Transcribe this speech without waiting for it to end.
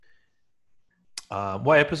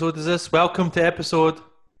What episode is this? Welcome to episode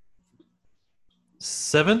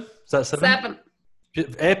 7. Is that 7?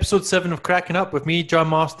 7. Episode 7 of Cracking Up with me, John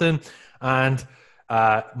Marston, and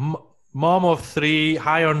mom of 3,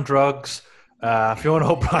 high on drugs,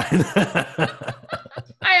 Fiona O'Brien.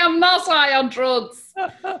 I am not high on drugs.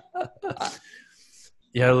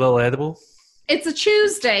 Yeah, a little edible. It's a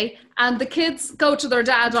Tuesday, and the kids go to their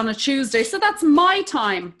dad on a Tuesday, so that's my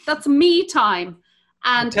time. That's me time.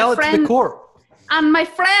 And Tell it to the court. And my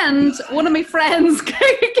friend, one of my friends,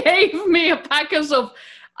 gave me a packet of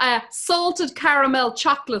salted caramel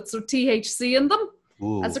chocolates with THC in them.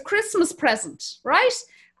 Ooh. As a Christmas present, right?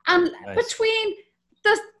 And Nice.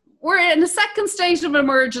 we're in a second state of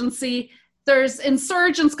emergency. There's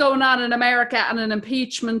insurgents going on in America and an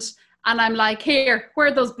impeachment. And I'm like, here, where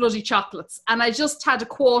are those bloody chocolates? And I just had a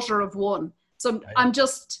quarter of one. So I'm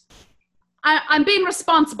being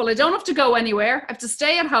responsible. I don't have to go anywhere. I have to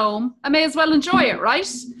stay at home. I may as well enjoy it,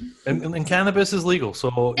 right? And cannabis is legal, so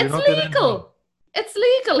you're It's not getting legal. It's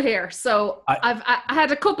legal here. So I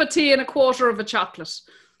had a cup of tea and a quarter of a chocolate.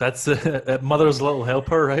 That's mother's little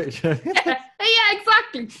helper, right? Yeah,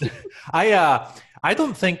 exactly. I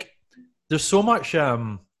don't think there's so much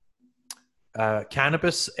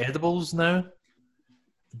cannabis edibles now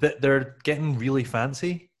that they're getting really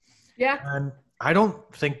fancy, Yeah. and I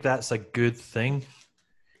don't think that's a good thing,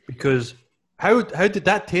 because how did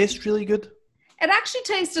that taste? Really good? It actually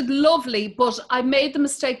tasted lovely, but I made the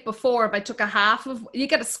mistake before. I took a half of, you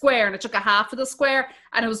get a square, and I took a half of the square,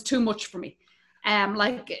 and it was too much for me. I'm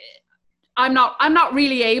not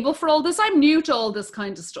really able for all this. I'm new to all this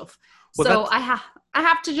kind of stuff. Well, So I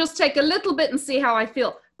have to just take a little bit and see how I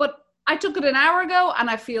feel. But I took it an hour ago, and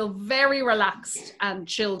I feel very relaxed and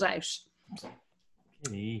chilled out.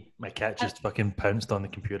 My cat just fucking pounced on the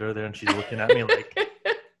computer there, and she's looking at me like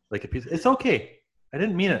a piece. It's okay. I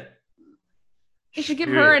didn't mean it. You should give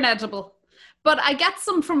her an edible. But I get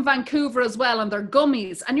some from Vancouver as well, and they're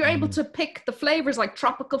gummies. And you're able to pick the flavors, like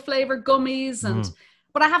tropical flavor gummies.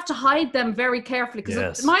 But I have to hide them very carefully,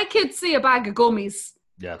 because if my kids see a bag of gummies,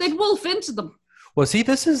 they'd wolf into them. Well, see,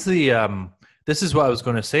 this is what I was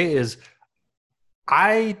going to say is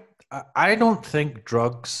I don't think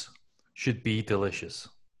drugs should be delicious,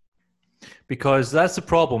 because that's the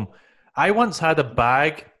problem. I once had a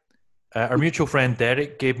bag. Our mutual friend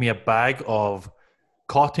Derek gave me a bag of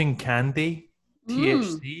cotton candy,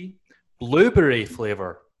 THC, blueberry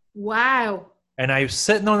flavor. Wow. And I was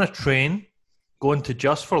sitting on a train going to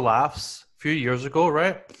Just for Laughs a few years ago,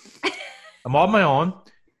 right? I'm on my own.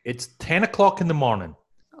 It's 10 o'clock in the morning.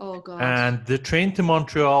 Oh, God. And the train to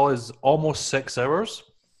Montreal is almost 6 hours.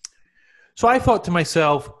 So I thought to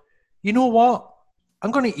myself, you know what? I'm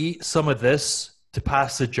going to eat some of this to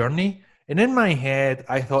pass the journey. And in my head,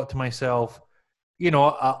 I thought to myself,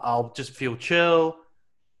 I'll just feel chill.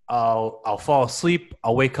 I'll fall asleep.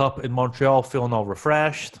 I'll wake up in Montreal feeling all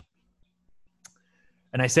refreshed.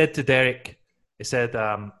 And I said to Derek, I said,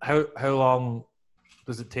 how long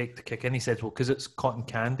does it take to kick in? He said, well, because it's cotton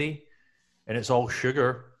candy and it's all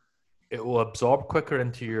sugar, it will absorb quicker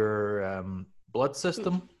into your blood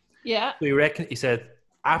system. Yeah. So he said,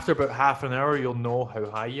 after about half an hour, you'll know how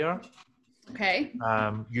high you are. Okay.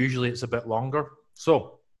 Usually it's a bit longer.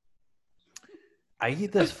 So I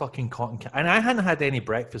eat this fucking cotton candy. And I hadn't had any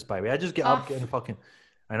breakfast, by the way. I just get up, getting fucking...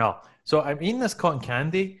 I know. So I'm eating this cotton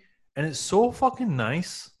candy, and it's so fucking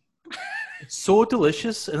nice. It's so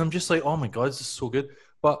delicious. And I'm just like, oh my God, this is so good.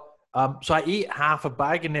 But so I eat half a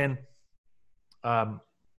bag, and then...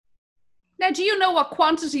 Now, do you know what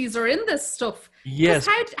quantities are in this stuff? Yes.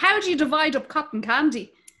 How do you divide up cotton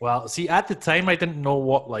candy? Well, see, at the time, I didn't know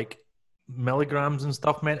what, milligrams and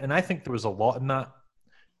stuff meant, and I think there was a lot in that.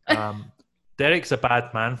 Derek's a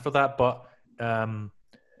bad man for that, but I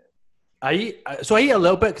eat a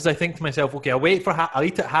little bit, because I think to myself, okay, I'll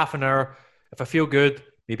eat it half an hour. If I feel good,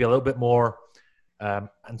 maybe a little bit more, and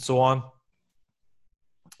so on.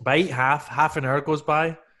 But I eat half an hour goes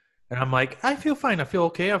by, and I'm like, I feel fine, I feel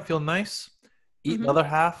okay, I feel nice. Eat the other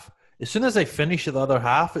half. As soon as I finish the other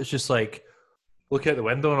half, it's just like, look out the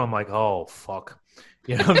window, and I'm like, oh, fuck.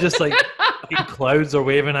 I'm just like, fucking clouds are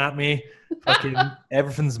waving at me. Fucking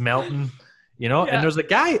everything's melting, Yeah. And there's a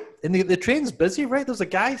guy, and the train's busy, right? There's a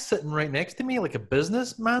guy sitting right next to me, like a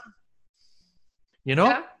businessman.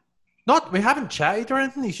 Yeah. We haven't chatted or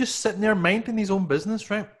anything. He's just sitting there minding his own business,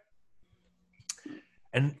 right?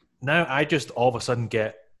 And now I just all of a sudden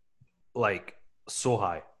get so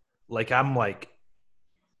high. I'm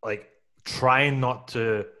trying not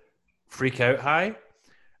to freak out high.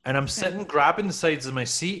 And I'm sitting grabbing the sides of my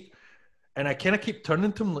seat, and I kind of keep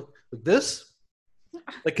turning to him like this.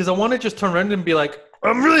 Because I want to just turn around and be like,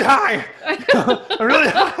 I'm really high. I'm really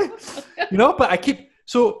high.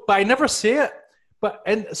 But I never say it.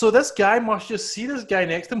 And so this guy must just see this guy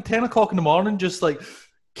next to him, 10 o'clock in the morning, just like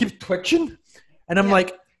keep twitching. And I'm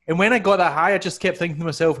like, and when I got that high, I just kept thinking to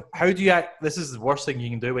myself, how do you act? This is the worst thing you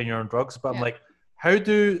can do when you're on drugs. But I'm like, how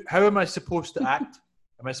am I supposed to act?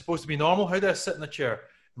 Am I supposed to be normal? How do I sit in the chair?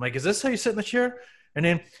 I'm like, is this how you sit in the chair?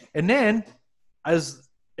 And then as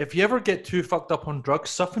if you ever get too fucked up on drugs,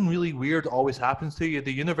 something really weird always happens to you.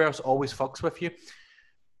 The universe always fucks with you.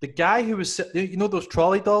 The guy who was, those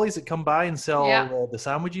trolley dollies that come by and sell the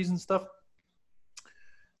sandwiches and stuff?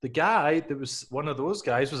 The guy that was one of those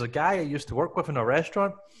guys was a guy I used to work with in a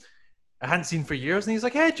restaurant. I hadn't seen for years. And he's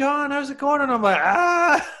like, hey, John, how's it going? And I'm like,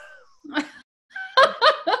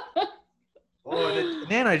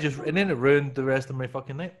 and then it ruined the rest of my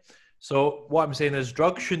fucking night. So what I'm saying is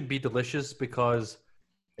drugs shouldn't be delicious because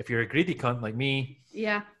if you're a greedy cunt like me,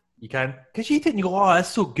 you can't, because you eat it and you go, oh, that's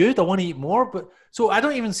so good, I want to eat more. But so I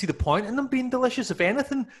don't even see the point in them being delicious. If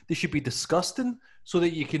anything, they should be disgusting so that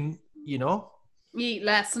you can, you eat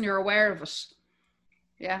less and you're aware of it.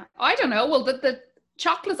 Yeah. I don't know. Well, the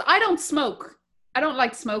chocolates, I don't smoke. I don't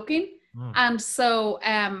like smoking. And so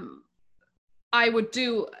I would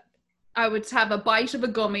have a bite of a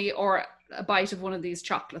gummy or a bite of one of these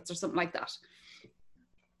chocolates or something like that.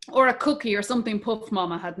 Or a cookie or something Puff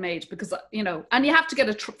Mama had made because, and you have to get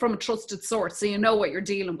it from a trusted source so you know what you're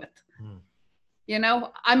dealing with.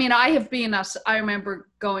 I mean, I remember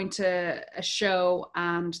going to a show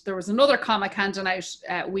and there was another comic handing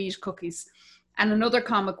out weed cookies and another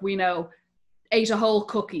comic we know ate a whole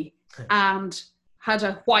cookie and had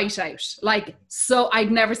a whiteout. Like, so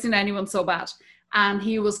I'd never seen anyone so bad. And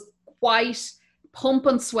he was white,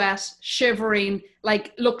 pumping sweat, shivering,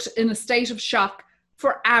 like looked in a state of shock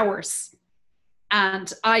for hours.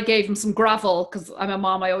 And I gave him some gravel because I'm a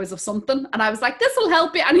mom, I always have something. And I was like, this will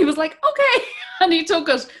help you. And he was like, okay. And he took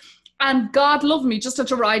it. And God love me, just had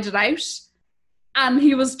to ride it out. And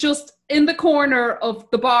he was just in the corner of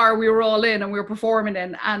the bar we were all in and we were performing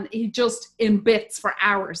in. And he just in bits for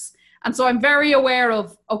hours. And so I'm very aware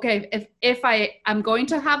of, okay, if I am going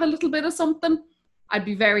to have a little bit of something, I'd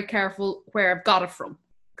be very careful where I've got it from.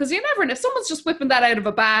 Because you never know, if someone's just whipping that out of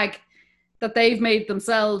a bag that they've made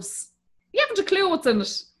themselves, you haven't a clue what's in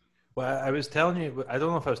it. Well, I was telling you, I don't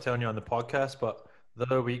know if I was telling you on the podcast, but the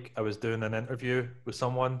other week I was doing an interview with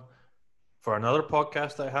someone for another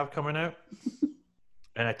podcast that I have coming out.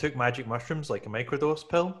 And I took magic mushrooms, like a microdose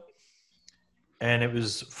pill. And it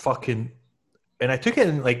was fucking... And I took it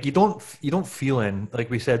and like, you don't feel in, like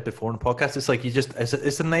we said before in the podcast, it's like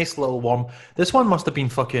it's a nice little warm... This one must have been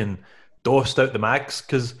fucking dosed out the max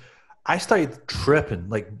because I started tripping.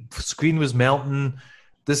 Like, screen was melting.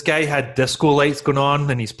 This guy had disco lights going on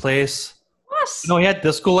in his place. What? No, he had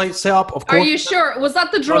disco lights set up. Of course. Are you sure? Was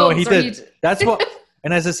that the drugs? No, he did. That's what.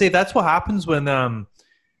 And as I say, that's what happens when that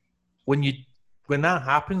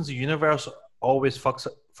happens. The universe always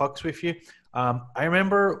fucks with you. I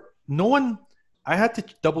remember I had to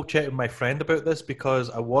double check with my friend about this because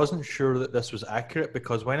I wasn't sure that this was accurate.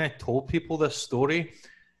 Because when I told people this story,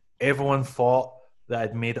 everyone thought that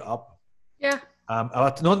I'd made it up. Yeah.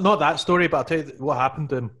 Not that story, but I'll tell you what happened.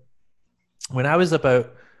 When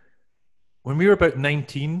we were about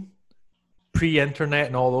 19, pre-internet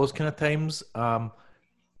and all those kind of times,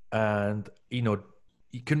 and you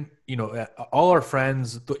can, all our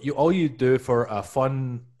friends, all you do for a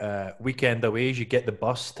fun weekend away is you get the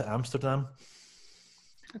bus to Amsterdam.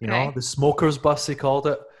 Okay. The smokers bus, they called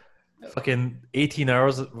it. Fucking 18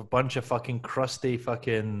 hours, a bunch of fucking crusty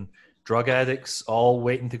fucking drug addicts all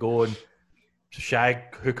waiting to go and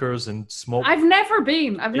shag hookers and smoke. I've never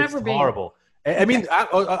been. It's horrible. I mean,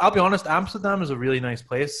 I'll be honest, Amsterdam is a really nice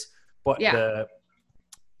place, but that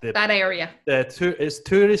area. It's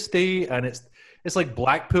touristy and it's like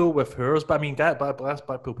Blackpool with hers, but I mean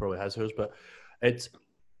Blackpool probably has hers, but it's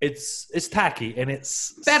tacky and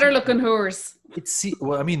it's better looking whores.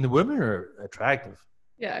 I mean, the women are attractive.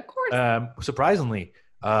 Yeah, of course. Surprisingly,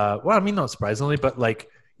 well, I mean, not surprisingly, but like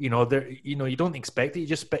you don't expect it. You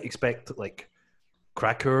just expect like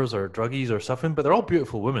crackers or druggies or something, but they're all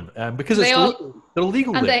beautiful women because they're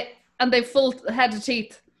legal and there. They've full head of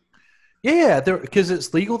teeth. Yeah, because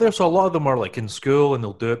it's legal there. So a lot of them are like in school and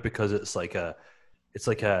they'll do it because it's a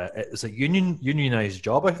unionized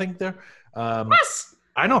job. I think there. Yes.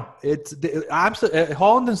 I know it's absolutely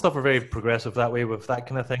Holland and stuff are very progressive that way with that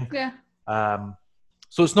kind of thing. Yeah.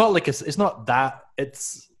 So it's not like it's not that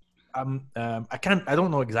it's I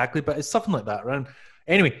don't know exactly, but it's something like that, right?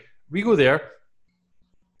 Anyway, we go there.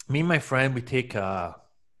 Me and my friend, we take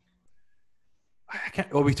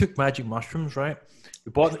we took magic mushrooms, right?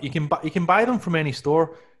 We bought. You can buy them from any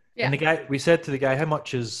store. Yeah. And we said to the guy, how much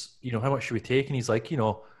should we take? And he's like, take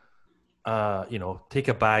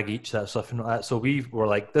a bag each, that stuff and that. So we were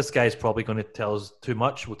like, this guy's probably going to tell us too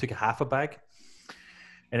much. We'll take a half a bag.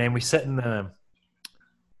 And then we sit in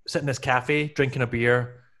this cafe drinking a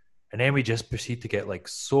beer, and then we just proceed to get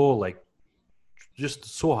just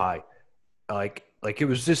so high. Like it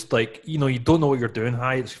was just like, you don't know what you're doing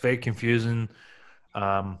high. It's very confusing.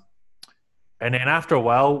 And then after a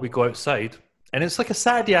while we go outside, and it's like a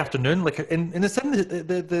Saturday afternoon, and it's in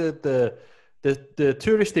the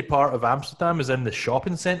touristy part of Amsterdam is in the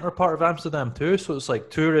shopping center part of Amsterdam too. So it's like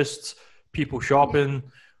tourists, people shopping,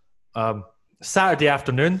 Saturday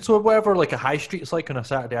afternoon. So whatever like a high street is like on a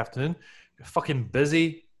Saturday afternoon, you're fucking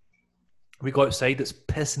busy. We go outside, it's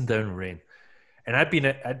pissing down rain. And I'd been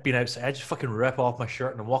outside, I just fucking rip off my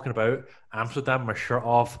shirt and I'm walking about Amsterdam, my shirt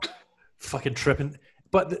off, fucking tripping.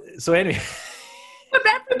 So anyway. But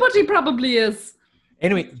everybody probably is.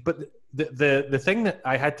 Anyway, but the thing that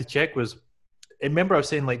I had to check was, remember I was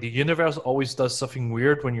saying like the universe always does something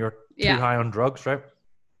weird when you're too high on drugs, right?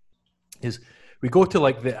 Is we go to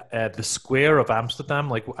like the square of Amsterdam,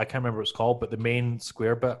 like I can't remember what it's called, but the main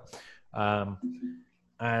square bit.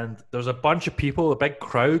 And there's a bunch of people, a big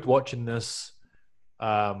crowd watching this,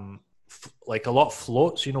 like a lot of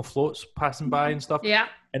floats, floats passing by and stuff. Yeah.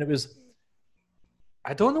 And it was,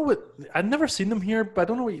 I don't know I've never seen them here, but I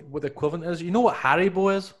don't know what the equivalent is. You know what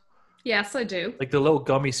Haribo is? Yes, I do. Like the little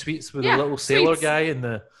gummy sweets with the little sailor guy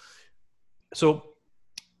and so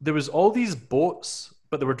there was all these boats,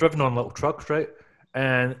 but they were driven on little trucks, right?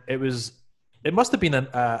 And it must have been an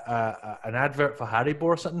advert for Haribo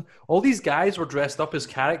or something. All these guys were dressed up as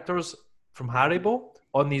characters from Haribo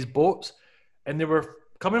on these boats, and they were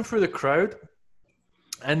coming through the crowd,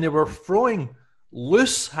 and they were throwing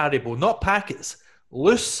loose Haribo, not packets,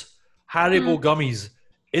 loose Haribo gummies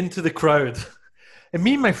into the crowd. And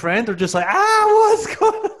me and my friend are just like, what's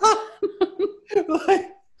going on?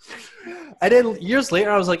 And then years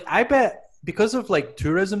later, I was like, I bet because of like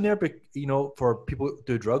tourism there, for people who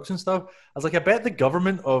do drugs and stuff, I was like, I bet the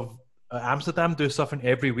government of Amsterdam do something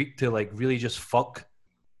every week to like really just fuck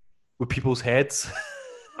with people's heads.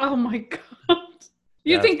 Oh my God.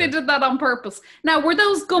 You think they did that on purpose? Now, were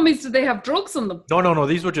those gummies, did they have drugs in them? No.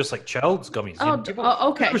 These were just like child's gummies.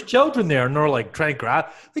 Okay. There was children there and they're like trying to grab.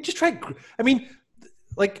 They just try. I mean,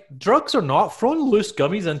 like drugs or not, throwing loose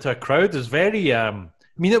gummies into a crowd is very.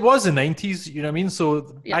 It was the 90s, you know what I mean? So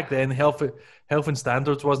back then, health and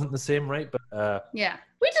standards wasn't the same, right? But yeah,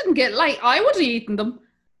 we didn't get I would have eaten them.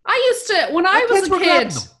 I used to when I was a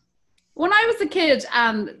kid. When I was a kid,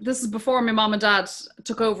 and this is before my mom and dad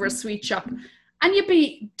took over a sweet shop, and you'd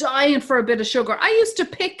be dying for a bit of sugar. I used to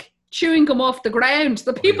pick chewing gum off the ground.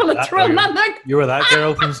 The people had thrown on that. You were that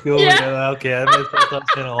girl from school? Yeah. Okay, I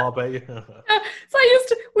that's saying a lot about you. So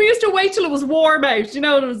we used to wait till it was warm out, it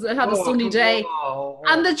had a sunny day.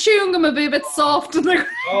 And the chewing gum would be a bit soft in the ground.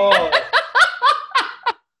 Oh.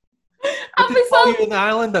 Did they call you in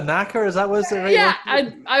Ireland a knacker? Is that what it's right? Yeah,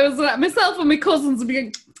 I was myself and my cousins would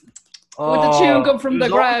be with the chewing gum from the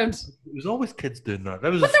ground. There was always kids doing that.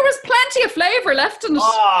 But there was plenty of flavour left in it.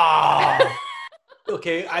 Oh.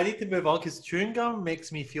 Okay, I need to move on because chewing gum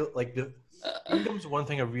makes me feel like chewing gum's one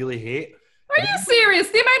thing I really hate. Are you serious?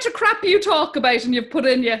 The amount of crap you talk about and you've put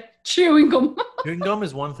in your chewing gum. Chewing gum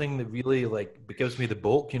is one thing that really gives me the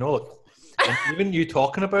bulk, and even you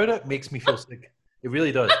talking about it makes me feel sick. It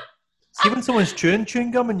really does. See when someone's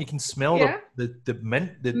chewing gum and you can smell the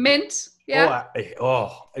mint. The mint, yeah. And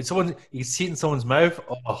you can see it in someone's mouth.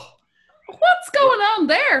 Oh. What's going on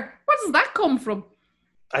there? Where does that come from?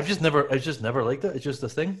 I've just never liked it. It's just a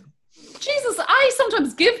thing. Jesus, I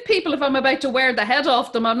sometimes give people if I'm about to wear the head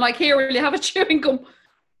off them. I'm like, here, will you have a chewing gum?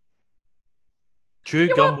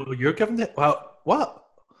 Chewing gum? Well, you're giving it? Well, what?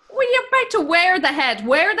 When you're about to wear the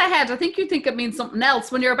head. I think you think it means something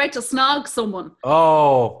else when you're about to snog someone.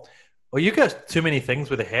 Oh, well, you got too many things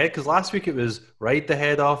with the head because last week it was ride the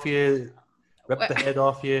head off you, rip the head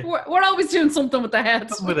off you. We're always doing something with the head.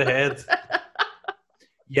 Something with the head.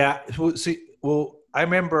 Yeah. Well, I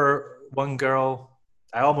remember one girl,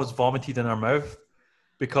 I almost vomited in her mouth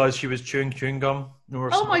because she was chewing gum.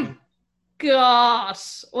 Oh my God.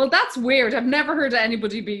 Well, that's weird. I've never heard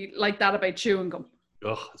anybody be like that about chewing gum.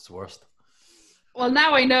 Ugh, it's the worst. Well,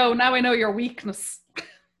 now I know your weakness.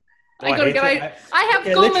 I have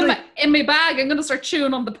gum in my bag. I'm going to start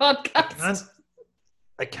chewing on the podcast.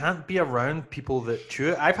 I can't be around people that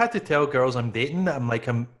chew it. I've had to tell girls I'm dating that I'm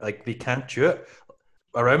like they can't chew it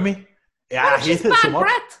around me. Yeah, I hate it so much.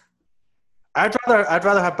 Breath? I'd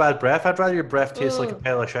rather have bad breath. I'd rather your breath taste like a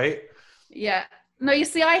pile of shite. Yeah. No, you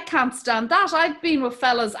see, I can't stand that. I've been with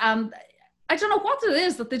fellas and I don't know what it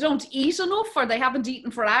is that they don't eat enough or they haven't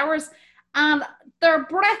eaten for hours and their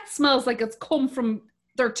breath smells like it's come from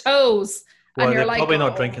their toes. Well, And you're they're like, probably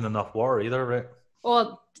not drinking enough water either, right?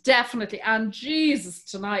 oh, definitely. And Jesus,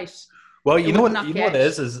 tonight. Well, it you know would what knock you you know what out.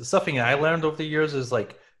 it is something I learned over the years is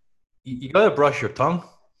like you got to brush your tongue.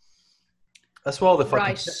 That's what all the fucking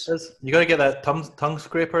Right. shit is. You got to get that tongue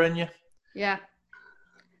scraper in you. Yeah.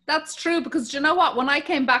 That's true because do you know what? When I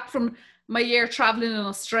came back from my year traveling in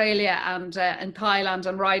Australia and in Thailand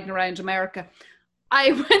and riding around America,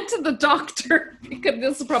 I went to the doctor because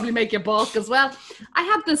this will probably make you balk as well. I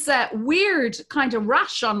had this weird kind of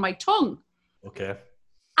rash on my tongue. Okay.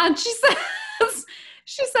 And she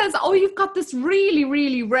says, oh, you've got this really,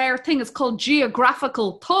 really rare thing. It's called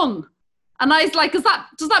geographical tongue. And I was like, does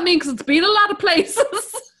that mean because it's been a lot of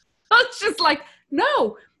places? It's just like,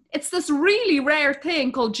 no, it's this really rare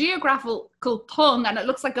thing called geographical tongue. And it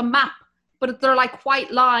looks like a map, but they're like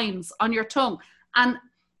white lines on your tongue. And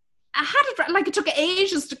I had it, like it took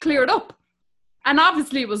ages to clear it up. And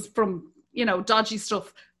obviously it was from, dodgy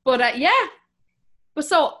stuff. But yeah. But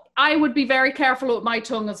so I would be very careful with my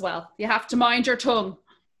tongue as well. You have to mind your tongue.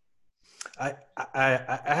 I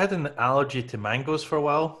had an allergy to mangoes for a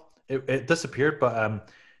while. It disappeared, but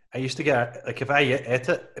I used to get like if I ate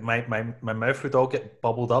it, my mouth would all get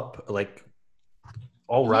bubbled up, like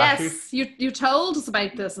all rashy. Yes, you told us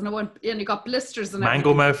about this, and you got blisters and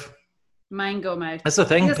Mango everything. mouth. Mango mouth. That's the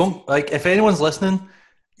thing. Yes. Don't like if anyone's listening,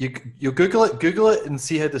 you Google it and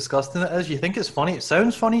see how disgusting it is. You think it's funny? It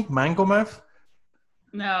sounds funny. Mango mouth.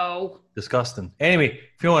 No. Disgusting. Anyway,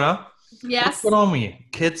 Fiona. Yes. What's going on with you?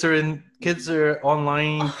 Kids are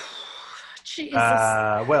online. Oh, Jesus.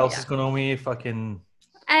 What else is going on with you? Fucking.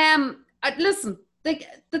 Listen, the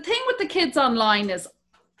thing with the kids online is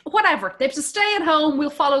whatever. They have to stay at home. We'll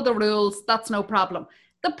follow the rules. That's no problem.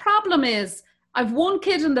 The problem is I've one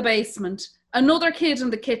kid in the basement, another kid in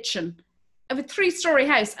the kitchen. I have a 3-story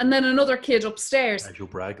house, and then another kid upstairs. As you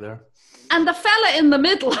brag there. And the fella in the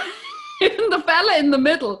middle,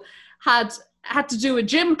 had to do a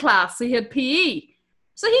gym class. He had PE.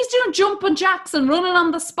 So he's doing jumping jacks and running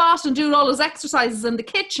on the spot and doing all his exercises in the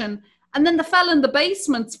kitchen. And then the fella in the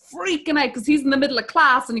basement's freaking out because he's in the middle of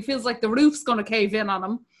class and he feels like the roof's going to cave in on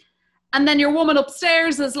him. And then your woman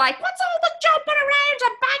upstairs is like, what's all the jumping around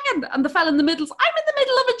and banging? And the fella in the middle's, I'm in the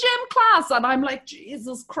middle of a gym class. And I'm like,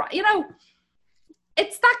 Jesus Christ.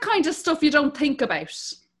 It's that kind of stuff you don't think about.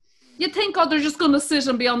 You think, oh, they're just going to sit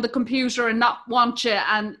and be on the computer and not want you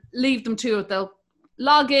and leave them to it. They'll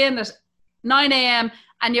log in at 9 a.m.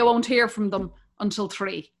 and you won't hear from them until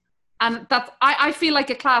 3. And I feel like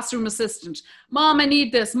a classroom assistant. Mom, I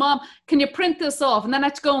need this. Mom, can you print this off? And then I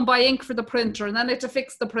had to go and buy ink for the printer. And then I had to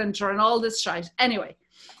fix the printer and all this shite. Anyway,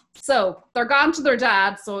 so they're gone to their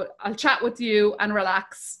dad. So I'll chat with you and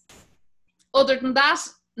relax. Other than that,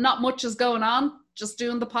 not much is going on. Just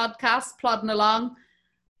doing the podcast, plodding along,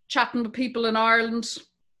 chatting to people in Ireland.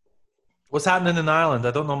 What's happening in Ireland?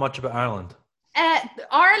 I don't know much about Ireland.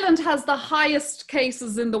 Ireland has the highest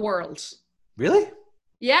cases in the world. Really?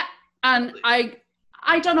 Yeah. And I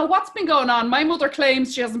don't know what's been going on. My mother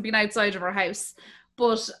claims she hasn't been outside of her house,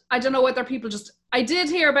 but I don't know whether people just... I did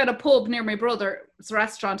hear about a pub near my brother. It's a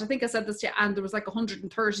restaurant. I think I said this to you, and there was like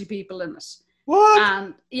 130 people in it. What?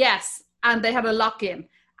 And yes, and they had a lock-in,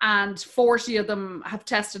 and 40 of them have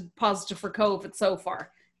tested positive for COVID so far.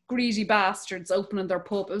 Greedy bastards opening their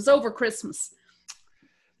pub. It was over Christmas.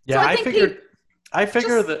 Yeah, so I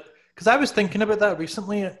figure that... Because I was thinking about that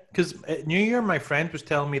recently, because at New Year, my friend was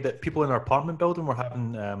telling me that people in our apartment building were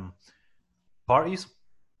having parties.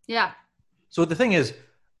 Yeah. So the thing is,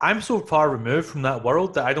 I'm so far removed from that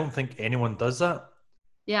world that I don't think anyone does that.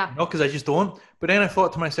 Yeah. No, because I just don't. But then I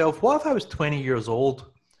thought to myself, what if I was 20 years old?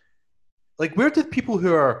 Like, where did people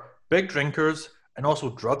who are big drinkers and also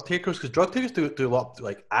drug takers, because drug takers do a lot of,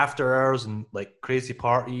 like, after hours and like crazy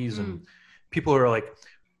parties and people who are like,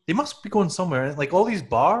 they must be going somewhere. And like all these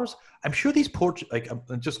bars, I'm sure these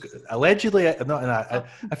just allegedly, I'm not in that.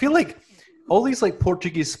 I feel like all these like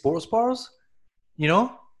Portuguese sports bars,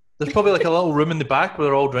 there's probably like a little room in the back where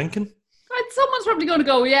they're all drinking. Someone's probably going to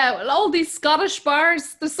go, yeah, well, all these Scottish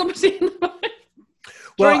bars, there's somebody in the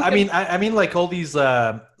Well, I mean, like all these,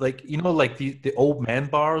 like the old men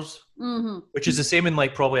bars, which is the same in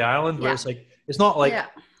like probably Ireland, where it's like it's not like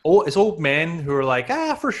it's old men who are like,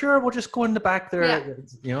 for sure, we'll just go in the back there,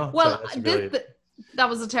 Well, so that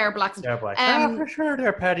was a terrible accent. Terrible for sure,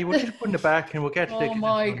 there, Paddy, we'll just go in the back and we'll get you. Oh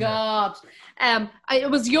my God! It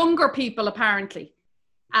was younger people apparently,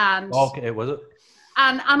 and okay, was it?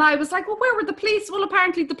 And I was like, well, where were the police? Well,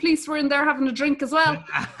 apparently the police were in there having a drink as well.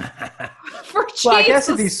 For Well, I guess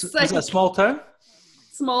Jesus' is it a sake. small town?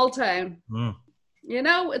 Small town. Mm. You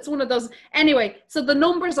know, it's one of those. Anyway, so the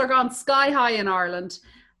numbers are gone sky high in Ireland.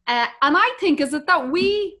 And I think is it that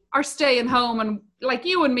we are staying home and like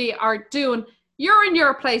you and me are doing, you're in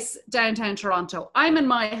your place downtown Toronto. I'm in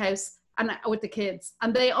my house and with the kids,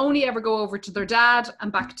 and they only ever go over to their dad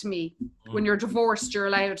and back to me. When you're divorced, they're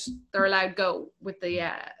allowed go with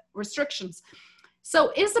the restrictions.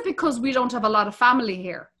 So is it because we don't have a lot of family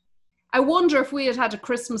here? I wonder if we had a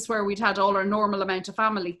Christmas where we'd had all our normal amount of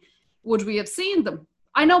family, would we have seen them?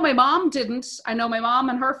 I know my mom didn't. I know my mom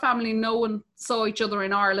and her family, no one saw each other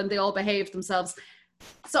in Ireland. They all behaved themselves.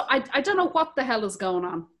 So I don't know what the hell is going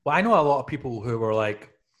on. Well, I know a lot of people who were like,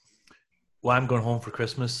 well, I'm going home for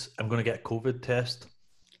Christmas. I'm going to get a COVID test.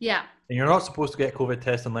 Yeah. And you're not supposed to get a COVID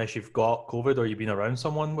test unless you've got COVID or you've been around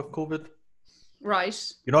someone with COVID.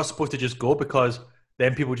 Right. You're not supposed to just go because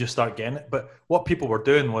then people just start getting it. But what people were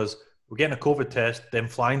doing was we're getting a COVID test, then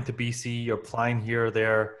flying to BC or flying here or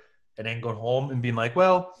there, and then going home and being like,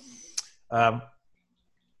 well,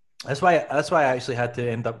 that's why I actually had to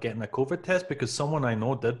end up getting a COVID test because someone I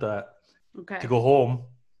know did that to go home.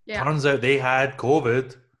 Yeah. Turns out they had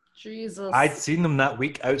COVID. Jesus. I'd seen them that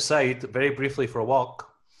week outside very briefly for a walk.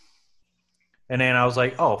 And then I was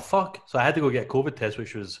like, oh, fuck. So I had to go get a COVID test,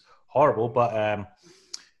 which was horrible. But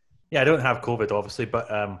yeah, I don't have COVID, obviously.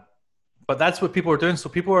 But that's what people are doing. So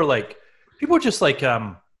people are just like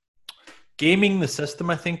gaming the system,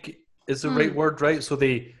 I think is the right word, right? So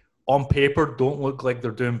they, on paper, don't look like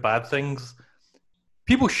they're doing bad things.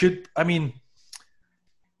 People should, I mean,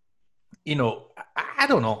 you know, I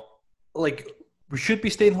don't know. Like, we should be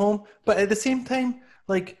staying home, but at the same time,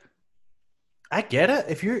 like, I get it.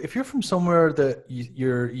 If you're from somewhere that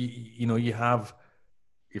you have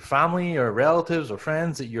your family or relatives or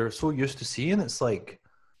friends that you're so used to seeing, it's like.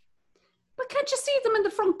 But can't you see them in the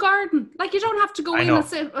front garden? Like, you don't have to go in and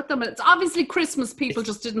sit with them. It's obviously Christmas. People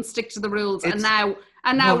just didn't stick to the rules, and now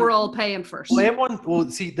we're all paying for it. Well,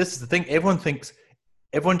 see, this is the thing. Everyone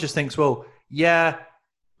just thinks, well, yeah,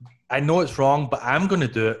 I know it's wrong, but I'm going to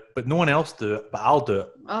do it. But no one else do it, but I'll do it.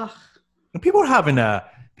 Ugh. And people are having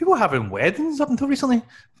weddings up until recently.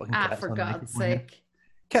 For God's sake!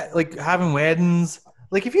 Like having weddings.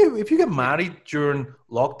 Like if you get married during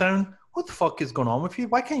lockdown, what the fuck is going on with you?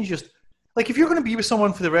 Why can't you just like if you're going to be with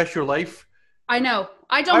someone for the rest of your life? I know.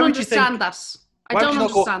 I don't understand that. I don't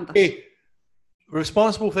understand that. Hey,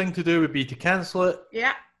 responsible thing to do would be to cancel it.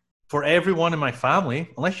 Yeah. For everyone in my family,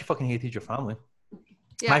 unless you fucking hated your family.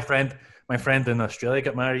 Yeah. My friend in Australia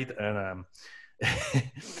got married and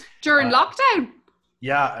during lockdown.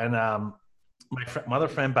 Yeah, and my other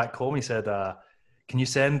friend back home, he said, "Can you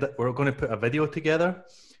send? We're going to put a video together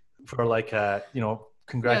for like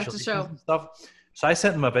congratulations and stuff." So I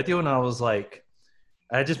sent him a video, and I was like,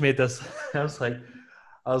 I just made this. I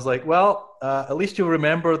was like, well, at least you'll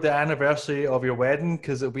remember the anniversary of your wedding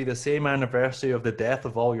because it'll be the same anniversary of the death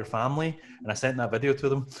of all your family. And I sent that video to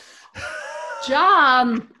them.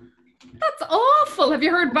 John, that's awful. Have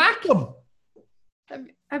you heard back?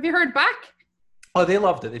 Have you heard back? Oh, they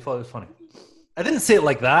loved it. They thought it was funny. I didn't say it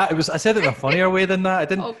like that. I said it in a funnier way than that. I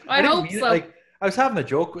didn't. I didn't mean so. Like I was having a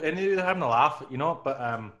joke and he was having a laugh, you know. But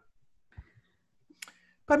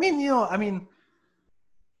I mean,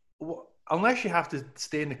 unless you have to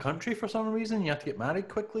stay in the country for some reason, you have to get married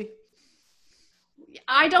quickly.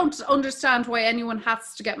 I don't understand why anyone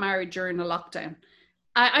has to get married during a lockdown.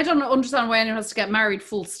 I don't understand why anyone has to get married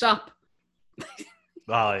full stop.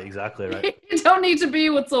 Oh, exactly right. You don't need to be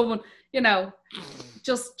with someone, you know.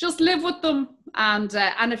 Just live with them, and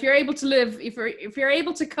if you're able to live, if you're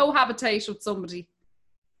able to cohabitate with somebody,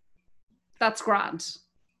 that's grand. So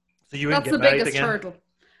that's the biggest hurdle.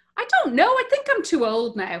 I don't know. I think I'm too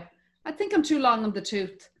old now. I think I'm too long in the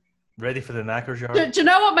tooth. Ready for the knackers yard? Do you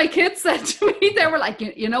know what my kids said to me? They were like,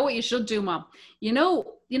 you know what you should do, Mom? You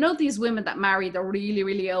know these women that marry the really,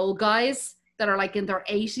 really old guys that are like in their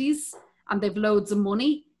 80s and they've loads of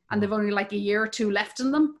money and they've only like a year or two left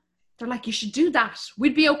in them? They're like, you should do that.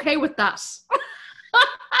 We'd be okay with that.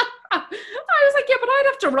 I was like, yeah, but I'd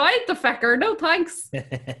have to ride the fecker. No, thanks.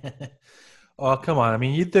 Oh, come on. I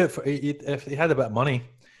mean, you'd do it if you had a bit of money.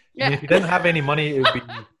 Yeah. I mean, if you didn't have any money, it would be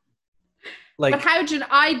like. But how do you?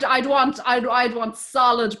 I'd want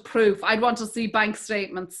solid proof. I'd want to see bank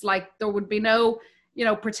statements. Like there would be no,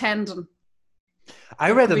 pretending.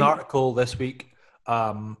 I read an article this week,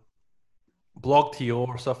 BlogTO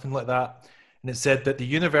or something like that, and it said that the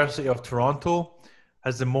University of Toronto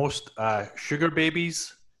has the most sugar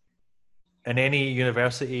babies in any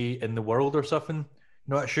university in the world or something. You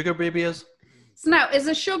know what a sugar baby is? So now, is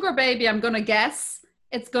a sugar baby, I'm going to guess,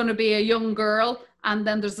 it's going to be a young girl, and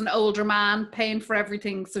then there's an older man paying for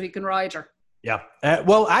everything so he can ride her. Yeah.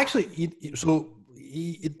 Well, actually,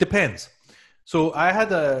 it depends. So I had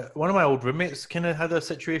one of my old roommates kind of had a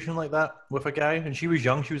situation like that with a guy, and she was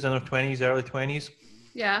young. She was in her 20s, early 20s.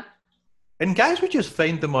 Yeah. And guys would just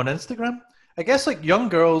find them on Instagram. I guess like young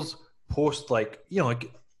girls post like,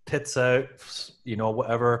 like tits out,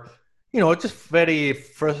 whatever, just very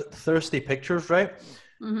thirsty pictures, right?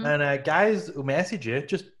 Mm-hmm. And guys will message you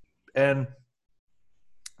and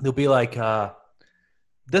they'll be like,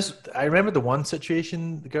 this. I remember the one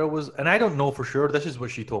situation the girl was, and I don't know for sure. This is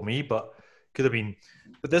what she told me, but could have been.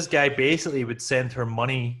 But this guy basically would send her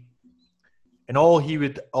money, and she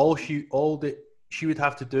would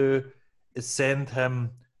have to do is send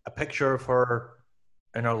him a picture of her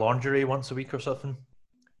in her lingerie once a week or something,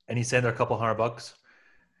 and he sent her a couple $100.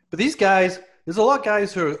 But these guys, there's a lot of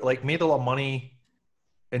guys who are like made a lot of money,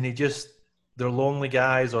 and they're lonely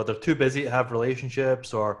guys, or they're too busy to have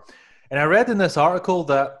relationships, and I read in this article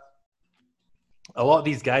that a lot of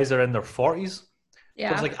these guys are in their 40s. Yeah.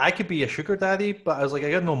 So I was like, I could be a sugar daddy, but I was like,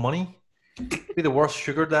 I got no money. I'd be the worst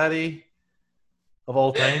sugar daddy of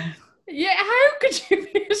all time. Yeah, how could you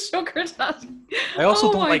be a sugar daddy? I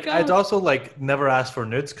also don't God. I'd also like never ask for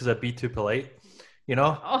nudes because I'd be too polite,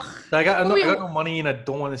 So I got no money and I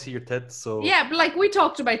don't want to see your tits. So yeah, but like we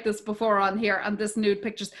talked about this before on here and this nude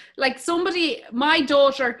pictures. Like my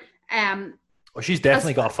daughter, well, she's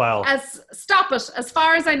definitely got a file. Stop it. As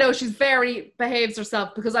far as I know, she's behaves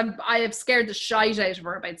herself because I have scared the shite out of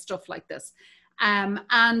her about stuff like this.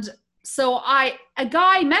 And so a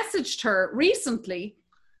guy messaged her recently,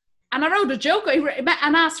 and I wrote a joke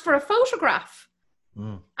and asked for a photograph.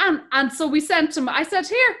 And so we sent him. I said,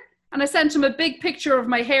 here, and I sent him a big picture of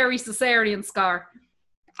my hairy cesarean scar.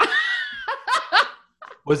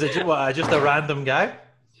 Was it just a random guy?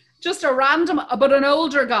 Just a random, but an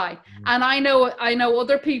older guy. And I know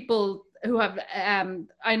other people who have,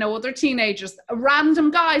 I know other teenagers,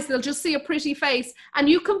 random guys, they'll just see a pretty face and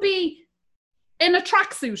you can be in a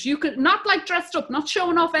tracksuit. You could not like dressed up, not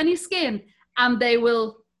showing off any skin. And they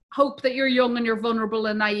will hope that you're young and you're vulnerable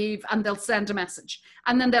and naive and they'll send a message.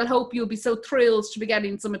 And then they'll hope you'll be so thrilled to be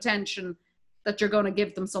getting some attention that you're going to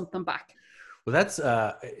give them something back. Well, that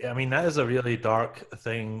is a really dark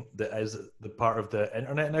thing that is the part of the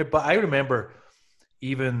internet now. But I remember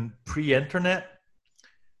even pre-internet,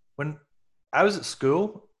 when I was at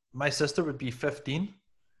school, my sister would be 15.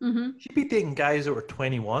 Mm-hmm. She'd be dating guys that were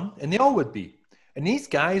 21, and they all would be. And these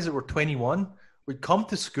guys that were 21 would come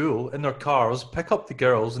to school in their cars, pick up the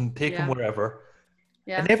girls and take them wherever.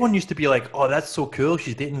 Yeah. And everyone used to be like, oh, that's so cool.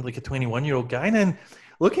 She's dating like a 21-year-old guy. And then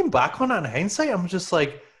looking back on it in hindsight, I'm just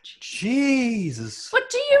like, Jesus. But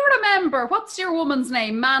do you remember, what's your woman's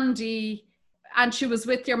name? Mandy, and she was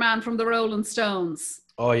with your man from the Rolling Stones.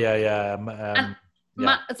 Oh, yeah.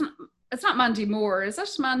 It's not Mandy Moore, is it?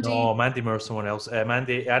 Mandy? No, Mandy Moore is someone else.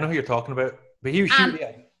 Mandy, I know who you're talking about. But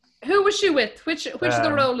yeah. Who was she with? Which of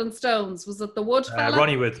the Rolling Stones? Was it the Wood fella?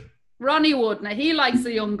 Ronnie Wood. Ronnie Wood. Now, he likes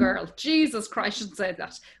a young girl. Jesus Christ, I shouldn't say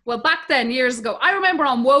that. Well, back then, years ago, I remember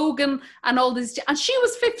on Wogan and all these, and she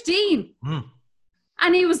was 15.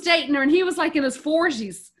 And he was dating her, and he was like in his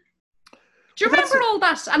 40s. Do you remember all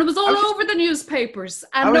that? And it was all over the newspapers,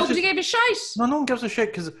 and nobody gave a shite. No one gives a shit,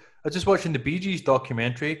 because I was just watching the Bee Gees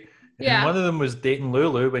documentary, and one of them was dating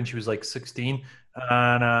Lulu when she was like 16.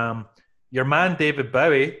 And your man, David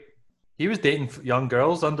Bowie, he was dating young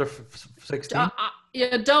girls under 16.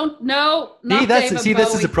 You don't know. This is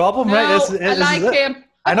the problem, no, right? I like him.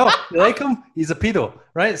 I know. You like him? He's a pedo,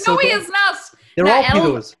 right? No, he is not. They're all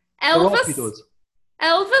pedos.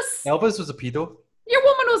 Elvis was a pedo. Your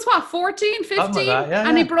woman was what, 14, 15? Like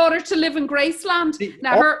and he brought her to live in Graceland.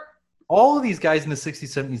 All of these guys in the 60s,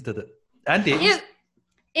 70s did it. And 80s.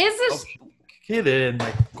 Is it? Get in.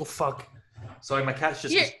 Like, go fuck. Sorry, my cat's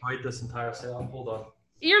just destroyed this entire setup. Hold on.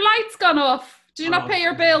 Your light's gone off. Did you not pay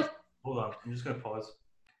your bill? Hold on. I'm just going to pause.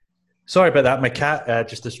 Sorry about that. My cat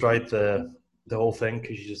just destroyed the whole thing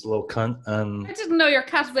because she's just a little cunt. And I didn't know your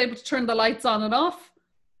cat was able to turn the lights on and off.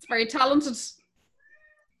 It's very talented.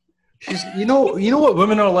 She's, you know what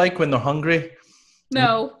women are like when they're hungry?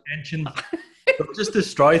 No. They'll just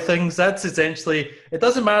destroy things. That's essentially, it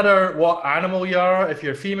doesn't matter what animal you are. If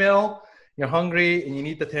you're female, you're hungry and you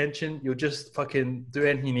need attention, you'll just fucking do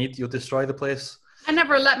anything you need. You'll destroy the place. I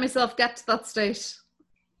never let myself get to that state.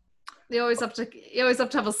 You always have to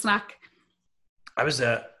have a snack. I was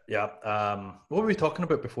what were we talking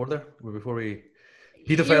about before there?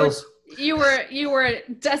 Pedophiles. You were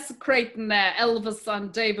desecrating Elvis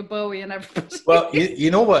and David Bowie and everybody. Well,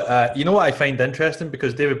 you know what I find interesting,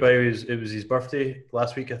 because David Bowie it was his birthday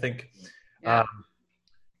last week, I think. Yeah.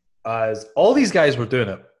 As all these guys were doing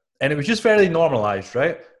it, and it was just fairly normalized,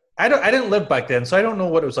 right? I didn't live back then, so I don't know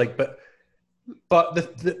what it was like. But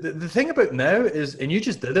the thing about now is, and you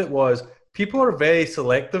just did it, was people are very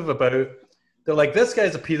selective about. They're like, this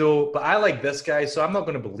guy's a pedo, but I like this guy, so I'm not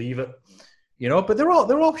going to believe it. You know, but they're all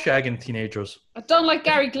shagging teenagers. I don't like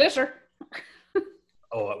Gary Glitter.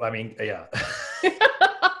 Oh, I mean, yeah.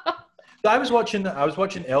 So I was watching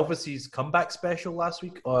Elvis's comeback special last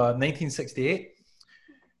week, 1968,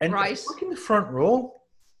 and Right. look in the front row.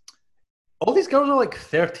 All these girls are like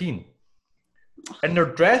 13, and they're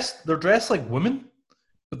dressed like women,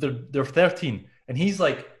 but they're 13, and he's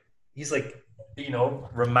like, you know,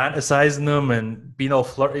 romanticizing them and being all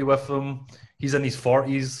flirty with them. He's in his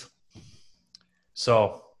 40s.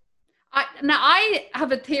 So, I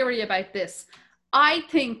have a theory about this. I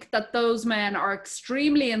think that those men are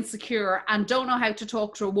extremely insecure and don't know how to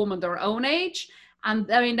talk to a woman their own age. And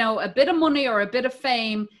they know a bit of money or a bit of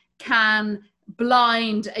fame can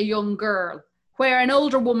blind a young girl, where an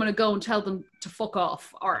older woman would go and tell them to fuck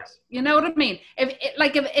off. Or, you know what I mean?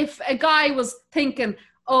 If a guy was thinking,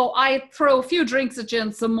 oh, I throw a few drinks at you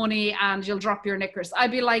and some money and you'll drop your knickers,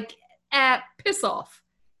 I'd be like, piss off.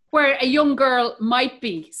 Where a young girl might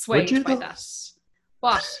be swayed by that.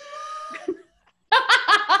 What?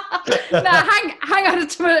 No, hang on.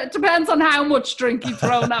 It depends on how much drink you've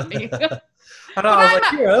thrown at me. I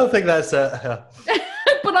don't think that's but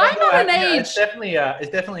I'm at an age. It's definitely.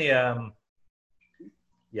 Yeah.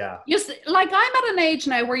 I'm at an age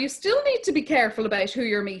now where you still need to be careful about who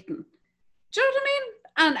you're meeting. Do you know what I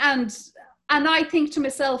mean? And I think to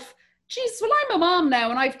myself, geez, well, I'm a mom now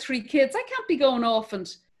and I have 3 kids. I can't be going off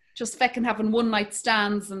and just fecking having one night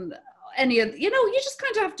stands and any of, you know, you just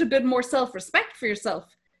kind of have to build more self-respect for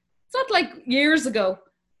yourself. It's not like years ago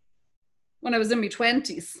when I was in my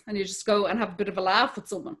 20s and you just go and have a bit of a laugh with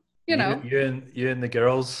someone, you know. You and the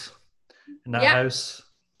girls in that house.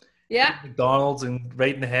 Yeah. McDonald's and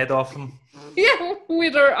right in the head off them. Yeah,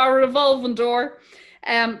 with our revolving door.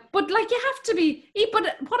 But like you have to be,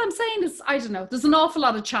 but what I'm saying is, I don't know, there's an awful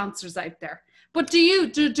lot of chancers out there. But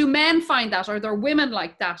do men find that? Are there women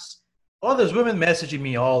like that? Oh, there's women messaging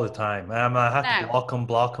me all the time. I have to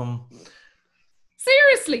block them.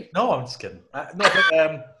 Seriously? No, I'm just kidding.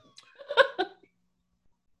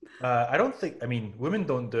 I don't think, women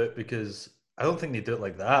don't do it because I don't think they do it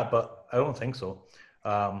like that, but I don't think so.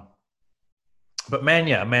 But men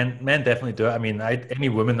definitely do it. I mean, any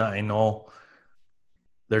woman that I know,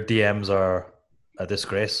 their DMs are a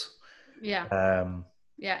disgrace. Yeah.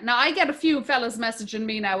 Yeah. Now, I get a few fellas messaging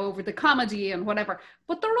me now over the comedy and whatever,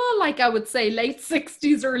 but they're all like, I would say, late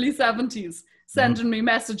 60s, early 70s, sending me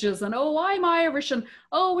messages and, oh, I'm Irish and,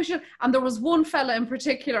 oh, we should. And there was one fella in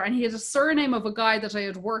particular and he had a surname of a guy that I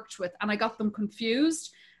had worked with and I got them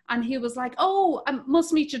confused. And he was like, oh, I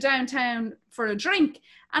must meet you downtown for a drink.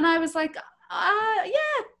 And I was like,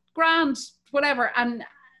 yeah, grand, whatever. And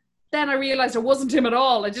then I realized it wasn't him at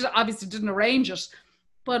all. I just obviously didn't arrange it.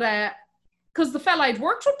 But because the fella I'd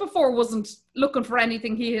worked with before wasn't looking for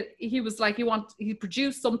anything. He was like, he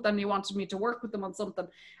produced something. He wanted me to work with him on something.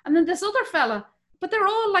 And then this other fella, but they're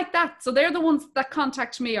all like that. So they're the ones that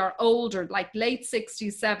contact me are older, like late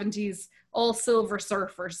 60s, 70s, all silver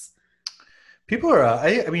surfers. People are,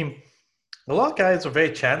 I mean, a lot of guys are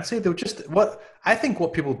very chancy. They'll just, what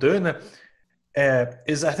people do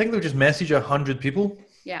is I think they'll just message 100 people.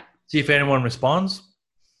 Yeah. See if anyone responds.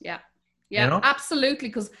 Yeah. Yeah, you know? Absolutely.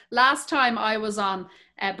 Because last time I was on,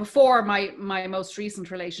 before my most recent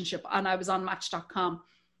relationship, and I was on Match.com,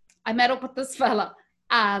 I met up with this fella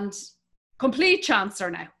and complete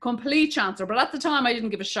chancer. But at the time I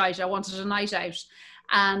didn't give a shite. I wanted a night out.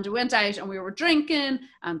 And we went out and we were drinking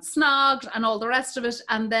and snogged and all the rest of it.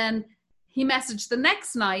 And then he messaged the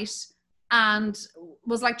next night and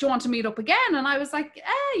was like, do you want to meet up again? And I was like,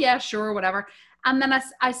 yeah, sure, whatever. And then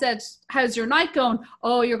I said, how's your night going?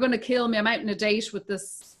 Oh, you're going to kill me. I'm out on a date with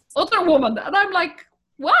this other woman. And I'm like,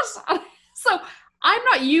 what? So I'm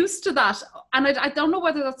not used to that. And I don't know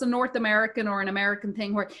whether that's a North American or an American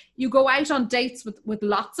thing where you go out on dates with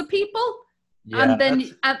lots of people. Yeah,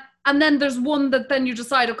 and then there's one that then you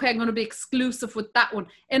decide, okay, I'm going to be exclusive with that one.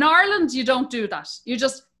 In Ireland, you don't do that. You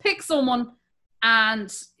just pick someone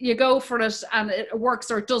and you go for it and it works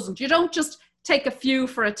or it doesn't. You don't just take a few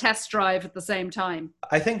for a test drive at the same time.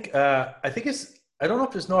 I think it's, I don't know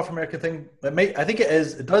if it's North American thing. I think it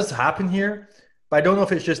is. It does happen here, but I don't know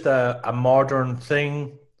if it's just a modern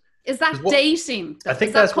thing. Is that dating? I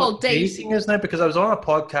think that's called dating is now, because I was on a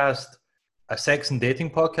podcast a sex and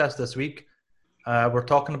dating podcast this week. We're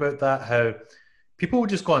talking about that, how people would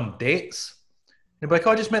just go on dates. They'd be like,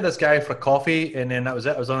 oh, I just met this guy for coffee, and then that was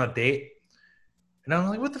it. I was on a date. And I'm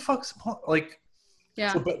like, what the fuck's like?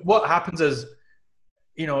 Yeah. So, but what happens is,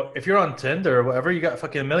 you know, if you're on Tinder or whatever, you got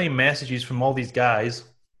fucking a million messages from all these guys,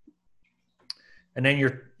 and then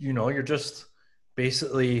you're just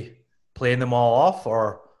basically playing them all off,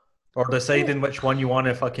 or deciding which one you want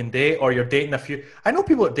to fucking date, or you're dating a few. I know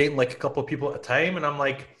people are dating like a couple of people at a time, and I'm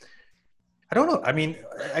like, I don't know. I mean,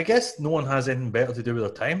 I guess no one has anything better to do with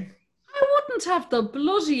their time. I wouldn't have the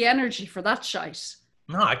bloody energy for that shite.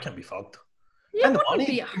 No, I can't be fucked. You And the wouldn't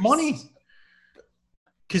money, be money.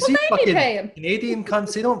 Because Well, these they'd be fucking paying. Canadian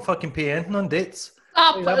cunts, they don't fucking pay anything on dates.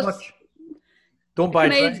 Stop Pay that it. much. Don't buy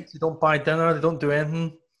Canadian- drinks, they don't buy dinner, they don't do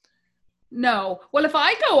anything. No. Well, if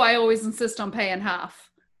I go, I always insist on paying half.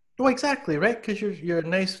 Oh, exactly, right? Because you're a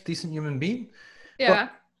nice, decent human being. Yeah.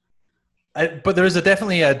 But there is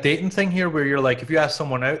definitely a dating thing here where you're like, if you ask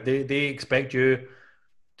someone out, they expect you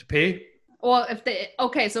to pay. Well,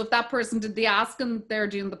 so if that person did the asking, they're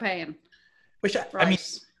doing the paying. Which Right. I mean,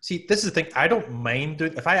 see, this is the thing. I don't mind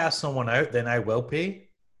doing. If I ask someone out, then I will pay,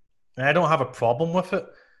 and I don't have a problem with it.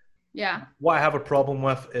 Yeah. What I have a problem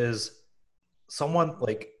with is someone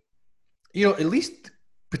like, you know, at least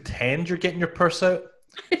pretend you're getting your purse out.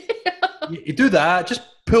 You do that. Just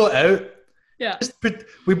pull it out. Yeah.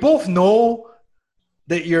 We both know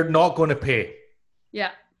that you're not going to pay,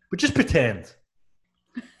 Yeah. but just pretend.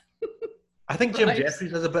 I think Jim Right.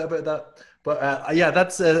 Jeffries has a bit about that. But yeah,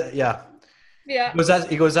 that's yeah. Yeah.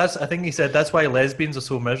 He goes. That's. I think he said that's why lesbians are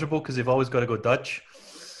so miserable because they've always got to go Dutch.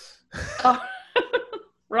 Oh.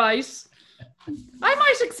 Right. I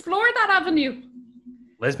might explore that avenue.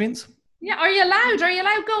 Lesbians? Yeah. Are you allowed? Are you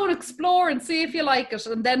allowed to go and explore and see if you like it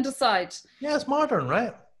and then decide? Yeah, it's modern,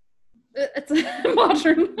 right? It's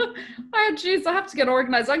modern. Oh, jeez, I have to get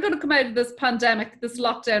organized. I'm going to come out of this pandemic, this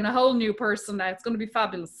lockdown, a whole new person now. It's going to be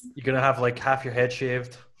fabulous. You're gonna have like half your head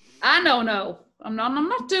shaved. No. I'm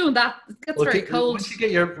not doing that. It gets very cold. Once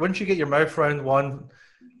you get your mouth around one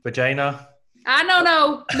vagina.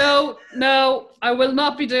 No. I will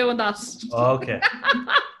not be doing that. Oh, okay.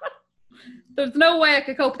 There's no way I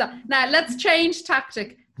could cope with that. Now, let's change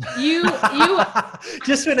tactic. You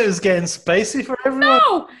Just when it was getting spicy for everyone.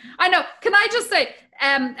 No, I know. Can I just say,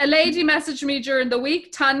 a lady messaged me during the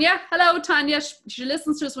week, Tanya. Hello, Tanya. She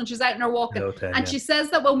listens to us when she's out and her walking. Hello, Tanya. And she says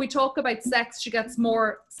that when we talk about sex, she gets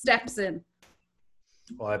more steps in.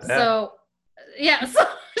 Oh, I bet. So, yeah.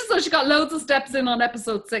 So she got loads of steps in on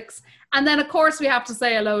episode 6. And then, of course, we have to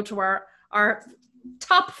say hello to our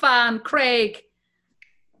top fan, Craig.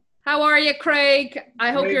 How are you, Craig?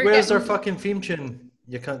 I hope you're Where's getting... our fucking theme tune?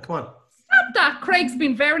 You can't. Come on. Stop that. Craig's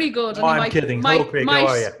been very good. Oh, I'm kidding. Hello, Craig. How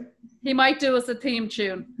are you? He might do us a theme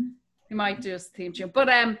tune. But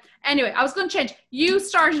anyway, I was going to change. You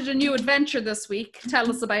started a new adventure this week. Tell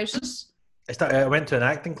us about it. I went to an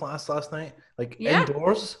acting class last night, like Yeah.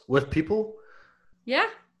 indoors with people. Yeah.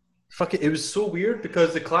 Fuck it. It was so weird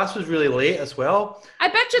because the class was really late as well. I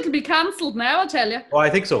bet you it'll be cancelled now, I'll tell you. Oh, I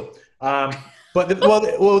think so. But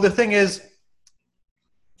the thing is,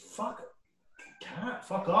 fuck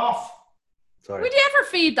off. Sorry. Would you ever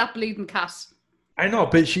feed that bleeding cat? I know,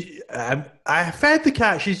 but I fed the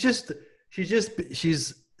cat. She's the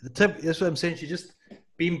tip. That's what I'm saying. She's just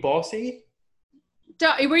being bossy.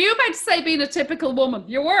 Were you about to say being a typical woman?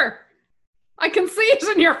 You were. I can see it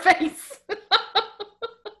in your face.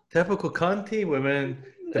 Typical cunty women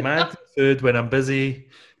demand food when I'm busy.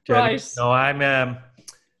 Right. No, I'm.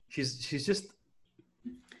 She's just.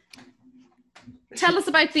 Tell us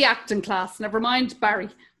about the acting class. Never mind Barry.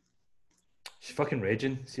 She's fucking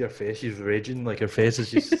raging. See her face? She's raging. Like her face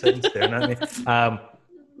is just sitting staring at me.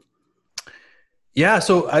 Yeah,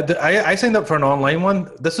 so I signed up for an online one.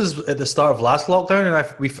 This is at the start of last lockdown, and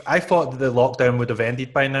I thought that the lockdown would have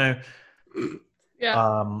ended by now.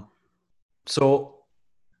 Yeah. So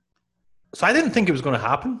I didn't think it was going to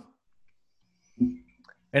happen.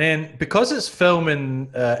 And then because it's film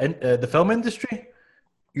in the film industry,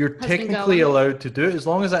 you're Has been technically going. allowed to do it as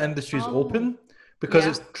long as that industry is open, because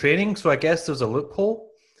Yeah. it's training. So I guess there's a loophole.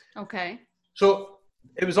 Okay. So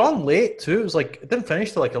it was on late too. It was like it didn't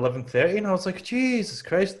finish till like 11:30, and I was like, Jesus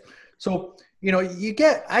Christ. So you know,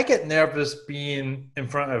 I get nervous being in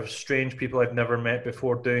front of strange people I've never met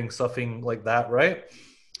before doing something like that, right?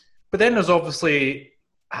 But then there's obviously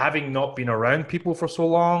having not been around people for so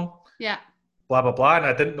long, Yeah. blah blah blah, and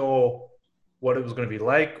I didn't know what it was going to be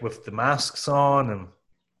like with the masks on, and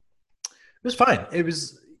it was fine. It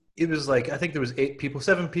was like I think there was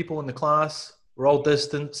 7 people in the class. We're all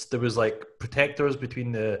distanced. There was like protectors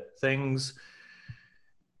between the things.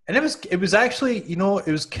 And it was actually, you know,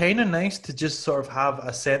 it was kind of nice to just sort of have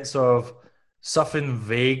a sense of something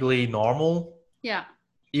vaguely normal, Yeah.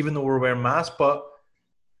 even though we're wearing masks. But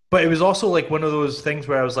it was also like one of those things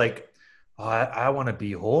where I was like, oh, I want to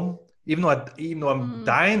be home, even though I'm Mm,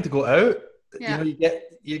 dying to go out. You know, yeah.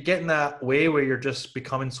 you get in that way where you're just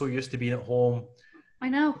becoming so used to being at home. I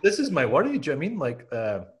know. This is my worry. Do you know what I mean? Like,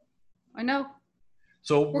 I know.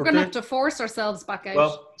 so We're we're going to doing have to force ourselves back out.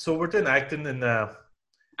 well. So we're doing acting, and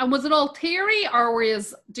And was it all theory, or were you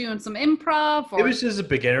doing some improv? it Or was just a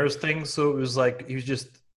beginner's thing. So it was like he was just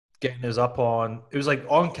getting us up on. It was like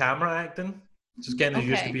on camera acting, just getting us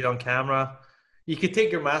used to okay, being on camera. You could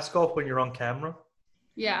take your mask off when you're on camera,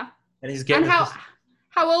 yeah. and he's And getting us just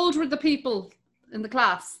how old were the people in the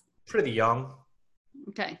class? pretty young,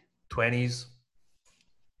 Okay, 20s.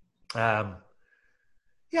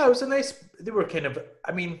 Yeah, it was a nice. They were kind of.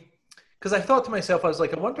 I mean, because I thought to myself, I was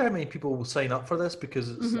like, I wonder how many people will sign up for this because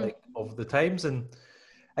it's mm-hmm. like of the times, and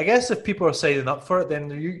I guess if people are signing up for it, then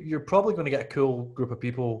you're probably going to get a cool group of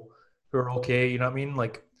people who are okay. You know what I mean?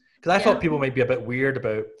 Like, because I Yeah. thought people might be a bit weird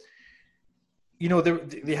about. You know,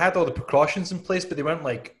 they had all the precautions in place, but they weren't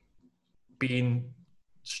like being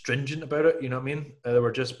stringent about it. You know what I mean? They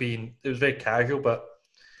were just being. It was very casual, but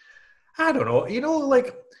I don't know. You know,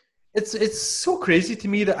 like it's so crazy to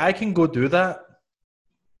me that I can go do that.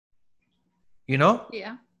 You know,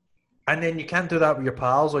 Yeah, and then you can't do that with your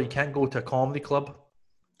pals, or you can't go to a comedy club.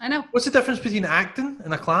 I know. What's the difference between acting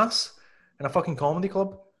in a class and a fucking comedy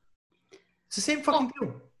club? It's the same fucking Oh,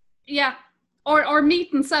 deal. yeah. Or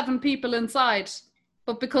meeting 7 people inside,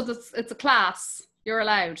 but because it's a class, you're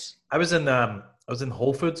allowed. I was in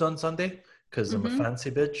Whole Foods on Sunday because I'm a Mm-hmm.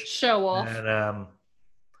 fancy bitch, Show off. and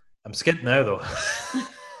I'm skint now though.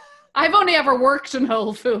 I've only ever worked in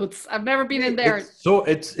Whole Foods. I've never been in there.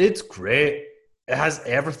 It's great. It has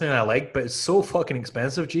everything I like, but it's so fucking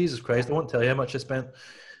expensive. Jesus Christ, I won't tell you how much I spent.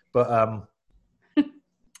 But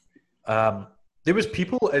there was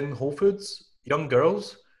people in Whole Foods, young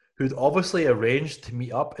girls, who'd obviously arranged to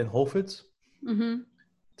meet up in Whole Foods Mm-hmm.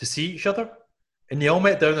 to see each other. And they all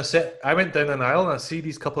went down a set. I went down an aisle and I see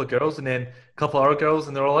these couple of girls and then a couple of other girls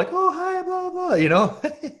and they're all like, "Oh hi, blah blah," you know.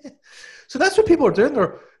 So that's what people are doing.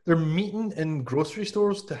 They're meeting in grocery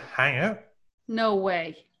stores to hang out. No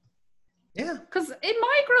way. Yeah. Because in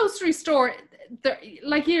my grocery store,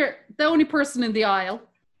 like you're the only person in the aisle.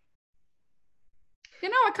 You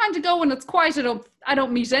know, I kind of go when it's quiet. I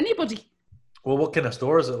don't meet anybody. Well, what kind of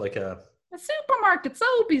store is it? Like a supermarket,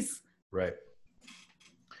 Sobeys. right.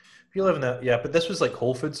 If you live in that, yeah, but this was like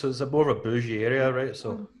Whole Foods, so it's a more of a bougie area, right?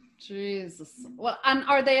 So Jesus. Well, and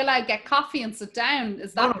are they allowed to get coffee and sit down?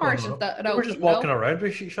 Is that part of that? We're just walking around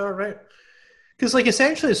with each other, right? Because like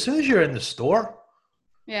essentially, as soon as you're in the store,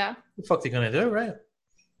 Yeah. what the fuck are they gonna do, right?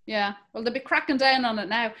 Yeah. Well, they'll be cracking down on it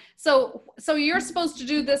now. So you're supposed to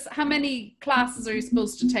do this. How many classes are you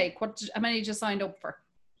supposed to take? How many did you signed up for?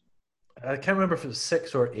 I can't remember if it was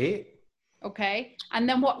 6 or 8. Okay. And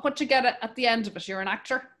then what you get at the end of it? You're an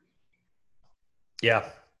actor? Yeah,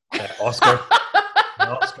 Oscar. An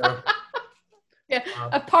Oscar. Yeah.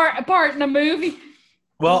 A part in a movie.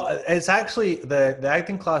 Well, it's actually the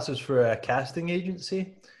acting class is for a casting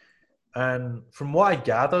agency, and from what I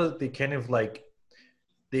gather, they kind of like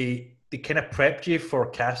they kind of prepped you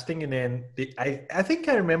for casting, and then I think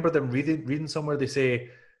I remember them reading somewhere they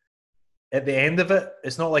say at the end of it,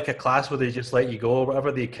 it's not like a class where they just let you go or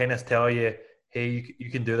whatever. They kind of tell you, hey,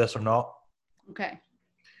 you can do this or not. Okay.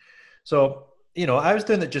 So you know, I was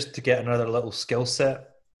doing it just to get another little skill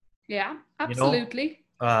set. Yeah, absolutely.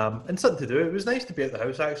 You know? And something to do. It was nice to be at the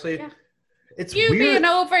house actually. Yeah. It's You weird. being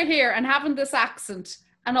over here and having this accent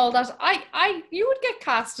and all that, you would get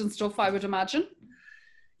cast and stuff, I would imagine.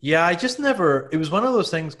 Yeah, I just never. It was one of those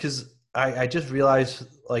things because I just realized,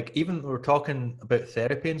 like, even when we're talking about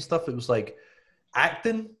therapy and stuff, it was like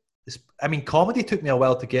acting. I mean, comedy took me a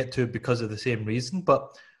while to get to because of the same reason,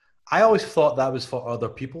 but I always thought that was for other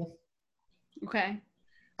people. Okay.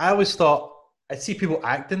 I always thought I'd see people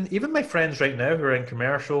acting, even my friends right now who are in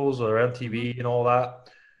commercials or on TV and all that.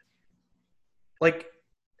 Like,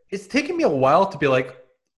 it's taken me a while to be like,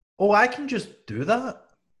 oh, I can just do that.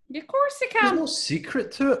 Of course you There's can. no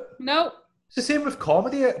secret to it. No. It's the same with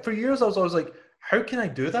comedy. For years, I was always like, how can I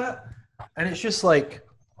do that? And it's just like,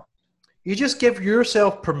 you just give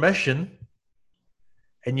yourself permission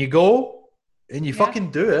and you go and you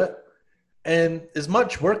fucking do it. And as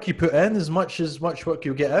much work you put in, as much work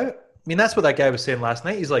you'll get out. I mean, that's what that guy was saying last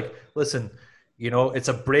night. He's like, listen, you know, it's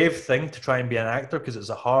a brave thing to try and be an actor because it's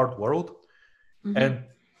a hard world. Mm-hmm. And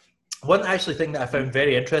one actually thing that I found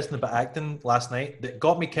very interesting about acting last night that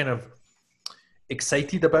got me kind of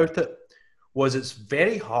excited about it was it's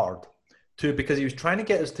very hard to, because he was trying to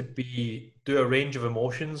get us to do a range of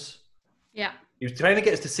emotions. Yeah. He was trying to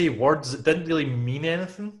get us to say words that didn't really mean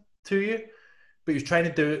anything to you, but he was trying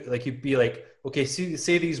to do it like he'd be like, okay,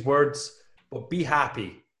 say these words, but be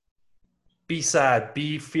happy, be sad,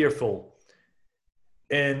 be fearful,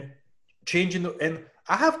 and changing and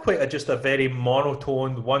I have quite just a very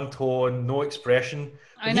monotone, one tone, no expression.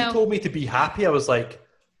 When he told me to be happy, I was like,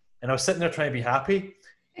 and I was sitting there trying to be happy.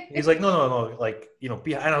 He's like, no, like, you know,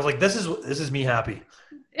 be, and I was like, this is me happy.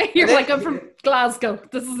 You're then, like, I'm from Glasgow.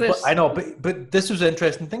 This is it. I know, but this was an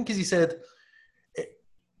interesting thing because he said,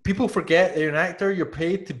 people forget you're an actor. You're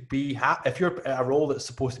paid to be happy. If you're at a role that's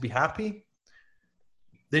supposed to be happy,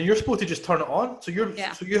 then you're supposed to just turn it on. So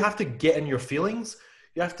you have to get in your feelings.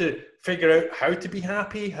 You have to figure out how to be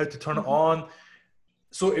happy, how to turn it on.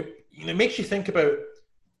 So it makes you think about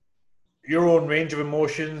your own range of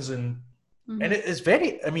emotions and it is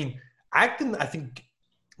very. I mean, acting, I think,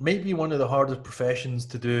 might be one of the hardest professions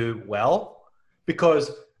to do well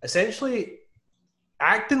because essentially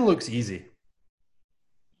acting looks easy.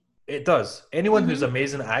 It does. Anyone who's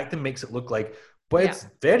amazing at acting makes it look like, but it's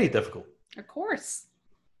very difficult. Of course.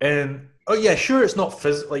 And sure, it's not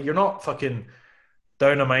physical. Like, you're not fucking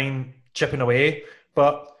down a mine chipping away,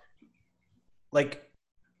 but like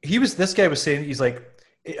this guy was saying, he's like,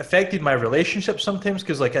 it affected my relationship sometimes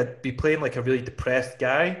because like I'd be playing like a really depressed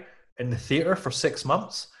guy in the theater for 6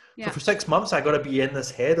 months. Yeah. So for 6 months I got to be in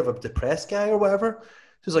this head of a depressed guy or whatever.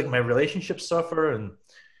 So it's like my relationships suffer,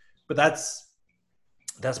 but that's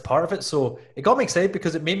part of it. So it got me excited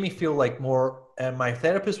because it made me feel like more. And my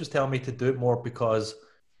therapist was telling me to do it more because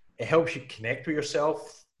it helps you connect with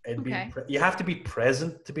yourself and you have to be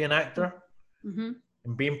present to be an actor. And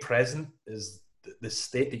being present is the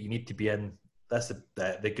state that you need to be in. That's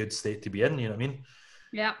the good state to be in. You know what I mean?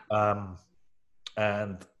 Yeah.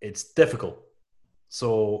 And it's difficult.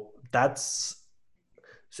 So that's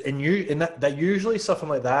that usually something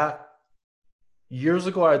like that. Years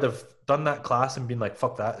ago, I'd have done that class and been like,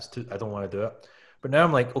 "Fuck that! I don't want to do it." But now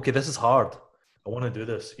I'm like, "Okay, this is hard. I want to do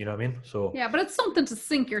this." You know what I mean? So yeah, but it's something to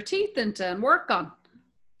sink your teeth into and work on.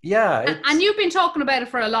 Yeah, and you've been talking about it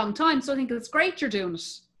for a long time, so I think it's great you're doing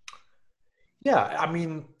it. Yeah, I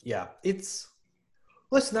mean, yeah, it's.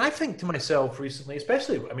 Listen, I think to myself recently,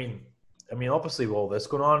 especially, I mean, obviously with all this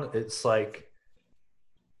going on, it's like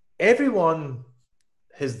everyone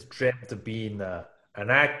has dreamt of being an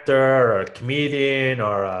actor or a comedian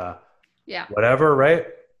or whatever, right?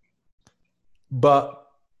 But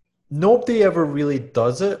nobody ever really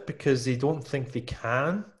does it because they don't think they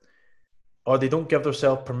can or they don't give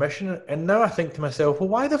themselves permission. And now I think to myself, well,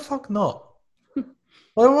 why the fuck not?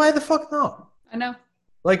 Well, why the fuck not? I know.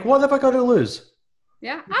 Like, what have I got to lose?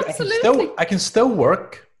 Yeah, absolutely. I can still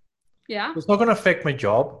work. Yeah. It's not going to affect my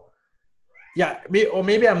job. Yeah, or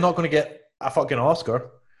maybe I'm not going to get a fucking Oscar,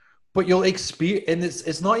 but you'll experience, and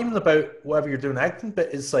it's not even about whatever you're doing acting,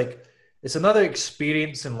 but it's like, it's another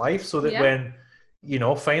experience in life so that when, you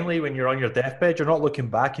know, finally when you're on your deathbed, you're not looking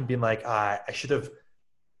back and being like, I should have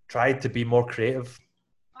tried to be more creative.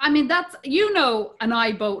 I mean, that's, you know, and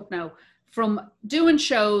I both know from doing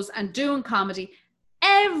shows and doing comedy,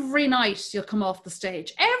 every night you'll come off the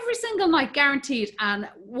stage, every single night, guaranteed. And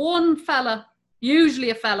one fella, usually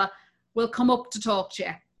a fella, will come up to talk to you.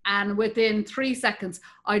 And within 3 seconds,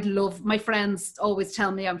 my friends always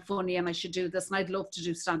tell me I'm funny and I should do this. And I'd love to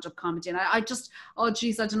do stand-up comedy. And I just, I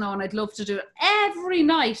don't know. And I'd love to do it every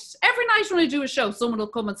night. Every night when I do a show, someone will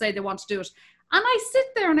come and say they want to do it. And I sit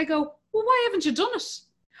there and I go, well, why haven't you done it?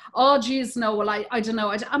 Oh, geez, no, well, I don't know.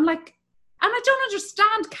 I'm like, and I don't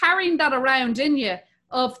understand carrying that around in you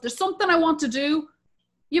of there's something I want to do.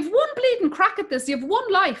 You've one bleeding crack at this. You've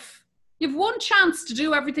one life. You've one chance to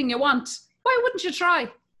do everything you want. Why wouldn't you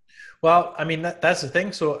try? Well, I mean, that's the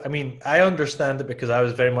thing. So, I mean, I understand it because I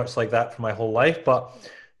was very much like that for my whole life. But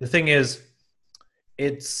the thing is,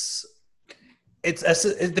 it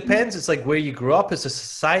depends. It's like where you grew up. It's a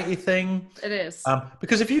society thing. It is.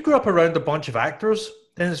 Because if you grew up around a bunch of actors,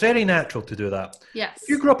 then it's very natural to do that. Yes. If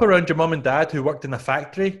you grew up around your mum and dad who worked in a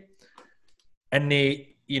factory and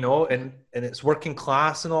they, you know, and it's working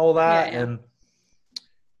class and all that, and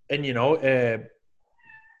you know, it's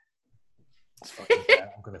fucking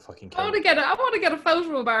I'm gonna fucking kill I want to get a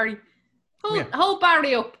photo of Barry. Hold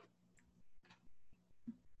Barry up.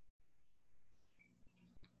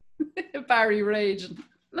 Barry raging.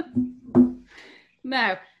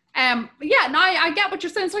 Now, I get what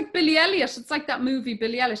you're saying. It's like Billy Elliot. It's like that movie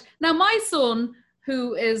Billy Elliot. Now, my son,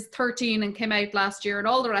 who is 13 and came out last year and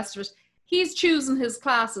all the rest of it, he's choosing his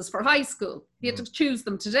classes for high school. He had to choose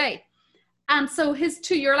them today. And so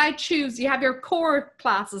you're allowed to choose, you have your core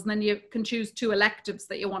classes and then you can choose 2 electives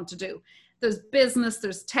that you want to do. There's business,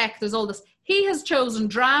 there's tech, there's all this. He has chosen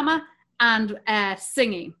drama and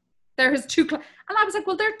singing. They're his 2 and I was like,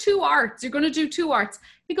 well, they're 2 arts. You're going to do 2 arts.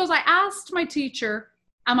 He goes, I asked my teacher,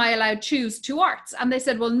 am I allowed to choose 2 arts? And they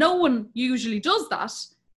said, well, no one usually does that.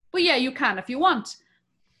 But yeah, you can if you want.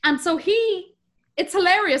 And so it's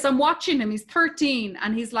hilarious. I'm watching him. He's 13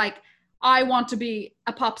 and he's like, I want to be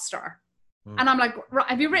a pop star. And I'm like,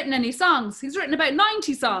 have you written any songs? He's written about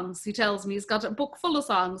 90 songs, he tells me. He's got a book full of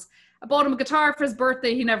songs. I bought him a guitar for his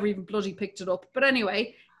birthday. He never even bloody picked it up. But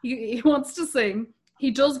anyway, he wants to sing. He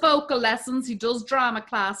does vocal lessons. He does drama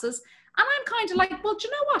classes. And I'm kind of like, well, do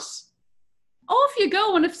you know what? Off you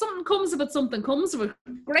go. And if something comes of it, something comes of it.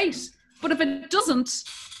 Great. But if it doesn't,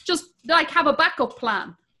 just like have a backup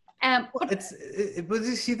plan. But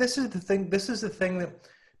you see, this is the thing. This is the thing that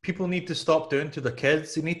people need to stop doing to their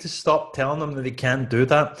kids. They need to stop telling them that they can't do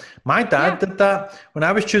that. My dad did that. When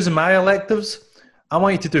I was choosing my electives, I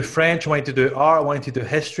wanted to do French, I wanted to do art, I wanted to do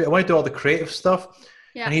history, I wanted to do all the creative stuff.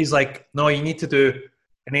 Yeah. And he's like, no, you need to do,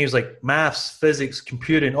 and he was like, maths, physics,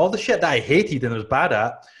 computing, all the shit that I hated and was bad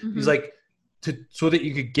at. Mm-hmm. He's like, so that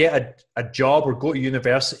you could get a job or go to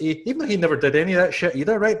university, even though he never did any of that shit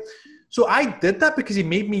either, right? So I did that because he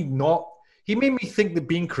made me think that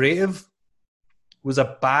being creative was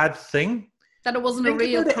a bad thing. That it wasn't a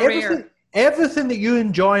real career. Everything that you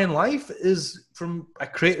enjoy in life is from a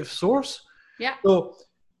creative source. Yeah.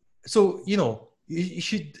 So you know, you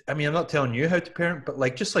should, I mean, I'm not telling you how to parent,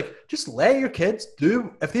 but just let your kids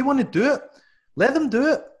do, if they want to do it, let them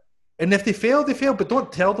do it. And if they fail, they fail, but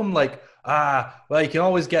don't tell them well, you can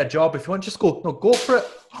always get a job if you want. Just go for it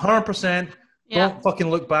 100%. Yeah. Don't fucking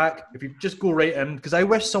look back. If you just go right in, because I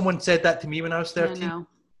wish someone said that to me when I was 13. And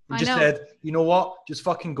just said, you know what, just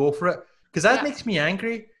fucking go for it. Because that makes me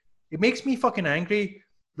angry. It makes me fucking angry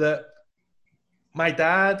that my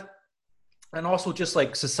dad, and also just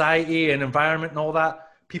like society and environment and all that,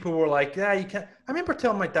 people were like, yeah, you can't. I remember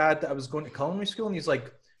telling my dad that I was going to culinary school, and he's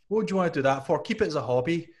like, what would you want to do that for? Keep it as a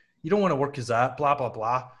hobby. You don't want to work as that, blah, blah,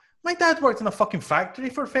 blah. My dad worked in a fucking factory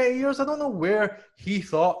for 30 years. I don't know where he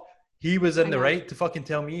thought he was in the right to fucking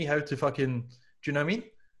tell me how to fucking, do you know what I mean?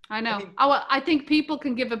 I know. I think people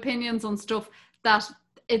can give opinions on stuff that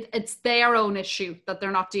it's their own issue that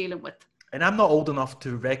they're not dealing with. And I'm not old enough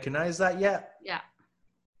to recognize that yet. Yeah.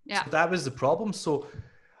 So that was the problem. So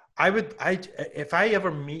if I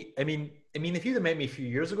ever meet, I mean, if you'd have met me a few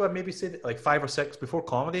years ago, I'd maybe say like 5 or 6 before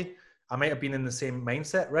comedy, I might have been in the same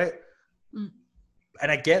mindset, right? Mm.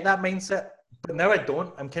 And I get that mindset, but now I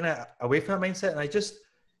don't. I'm kind of away from that mindset. And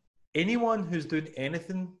anyone who's doing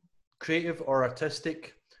anything creative or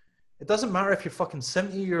artistic, it doesn't matter if you're fucking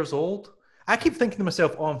 70 years old. I keep thinking to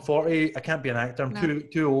myself, oh, I'm 40. I can't be an actor. I'm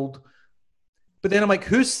too old. But then I'm like,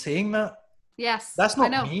 who's saying that? Yes. That's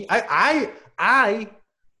not me. I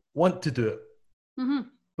want to do it. Mm-hmm.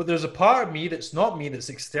 But there's a part of me that's not me, that's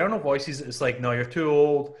external voices. It's like, no, you're too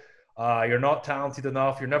old. You're not talented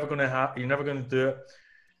enough. You're never going to do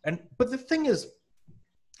it. But the thing is,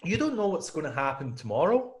 you don't know what's going to happen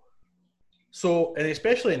tomorrow. So, and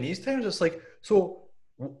especially in these times, it's like, so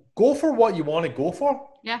go for what you want to go for.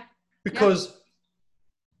 Yeah. Because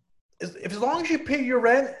as long as you pay your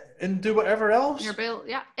rent and do whatever else. Your bill,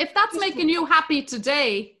 yeah. If that's making you happy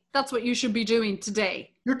today, that's what you should be doing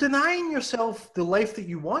today. You're denying yourself the life that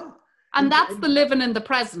you want. And that's the living in the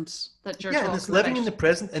present that you're talking about. Yeah, and it's living in the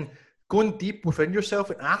present and going deep within yourself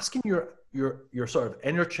and asking your sort of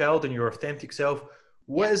inner child and your authentic self,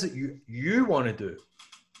 what is it you want to do?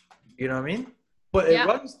 You know what I mean? But it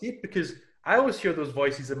runs deep, because I always hear those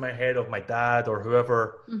voices in my head of my dad or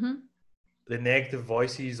whoever, the negative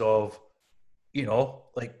voices of,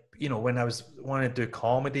 when I was wanting to do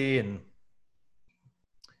comedy, and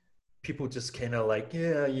people just kind of like,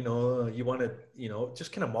 you want to,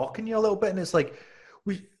 just kind of mocking you a little bit. And it's like,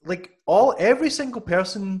 every single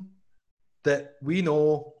person that we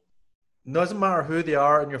know, doesn't matter who they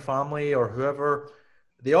are in your family or whoever,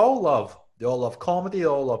 they all love comedy, they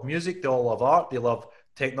all love music, they all love art, they love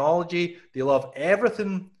technology, they love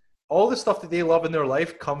everything. All the stuff that they love in their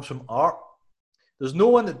life comes from art. There's no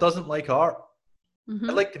one that doesn't like art. Mm-hmm.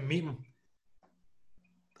 I'd like to meet them.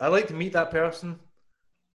 I like to meet that person,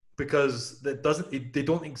 because they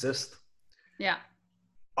don't exist. Yeah.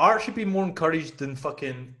 Art should be more encouraged than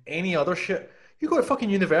fucking any other shit. You go to fucking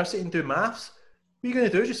university and do maths. What are you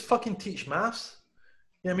going to do? Just fucking teach maths.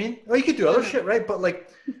 You know what I mean? Well, you could do other shit, right? But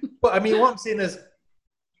but I mean, what I'm saying is,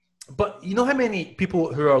 but you know how many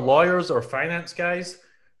people who are lawyers or finance guys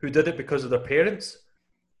who did it because of their parents?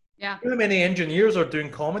 Yeah. You know how many engineers are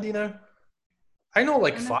doing comedy now? I know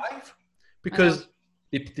 5. because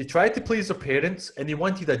they tried to please their parents and they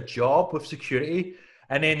wanted a job with security,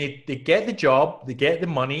 and then they get the job, they get the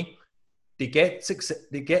money, they get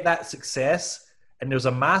that success, and there's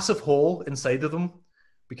a massive hole inside of them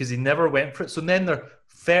because they never went for it. So then they're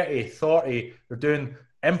 30, 40, they're doing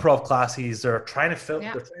improv classes, they're trying to film,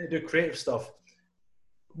 they're trying to do creative stuff.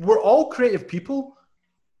 We're all creative people,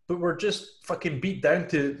 but we're just fucking beat down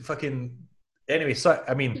to fucking... Anyway, so,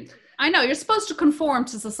 I mean... I know, you're supposed to conform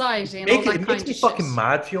to society and all that kind of shit. It makes me fucking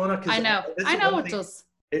mad, Fiona. I know it does.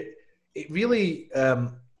 It really...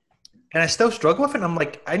 and I still struggle with it. I'm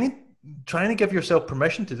like, trying to give yourself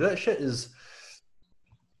permission to do that shit is...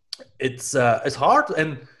 It's hard,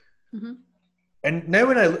 and now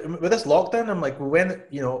with this lockdown, I'm like, when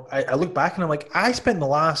I look back and I'm like, I spent the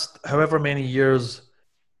last however many years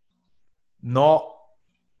not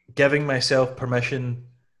giving myself permission,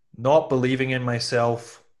 not believing in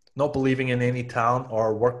myself, not believing in any talent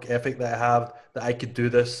or work ethic that I have, that I could do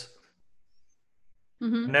this.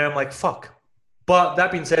 Now I'm like, fuck. But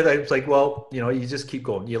that being said, I was like, well, you just keep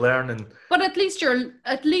going, you learn, but at least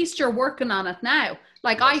you're working on it now.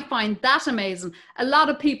 Like, I find that amazing. A lot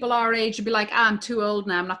of people our age would be like, I'm too old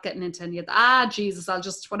now, I'm not getting into any of that. Jesus, I'll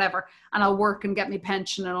just whatever, and I'll work and get me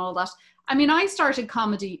pension and all that. I mean, I started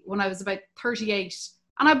comedy when I was about 38,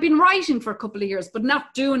 and I've been writing for a couple of years, but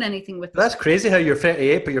not doing anything with it. That's crazy how you're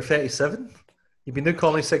 38, but you're 37. You've been doing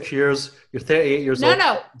comedy 6 years. You're 38 years old.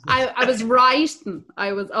 No. I was writing.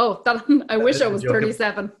 I wish I was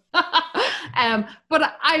 37.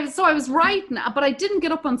 But I was writing, but I didn't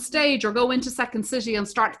get up on stage or go into Second City and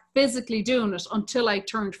start physically doing it until I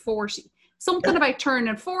turned 40. Something about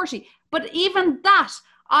turning 40. But even that,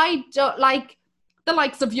 I don't like the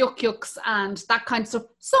likes of Yuk Yuks and that kind of stuff.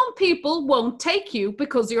 Some people won't take you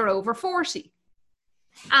because you're over 40.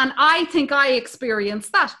 And I think I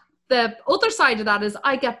experienced that. The other side of that is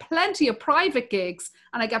I get plenty of private gigs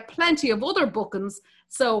and I get plenty of other bookings.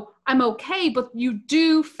 So I'm okay, but you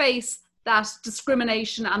do face that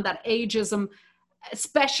discrimination and that ageism,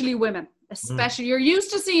 especially women. You're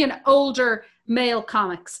used to seeing older male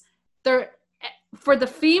comics. For the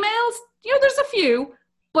females, there's a few,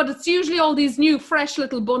 but it's usually all these new fresh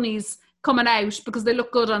little bunnies coming out because they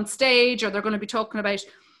look good on stage, or they're going to be talking about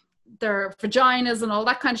their vaginas and all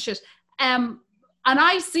that kind of shit. And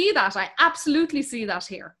I see that. I absolutely see that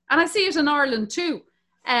here. And I see it in Ireland too.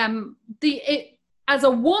 As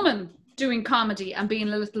a woman doing comedy and being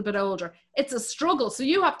a little bit older, it's a struggle. So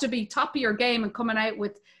you have to be top of your game and coming out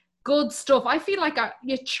with good stuff. I feel like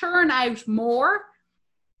you churn out more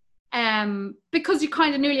because you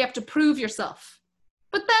kind of nearly have to prove yourself.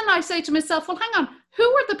 But then I say to myself, well, hang on, who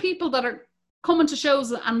are the people that are coming to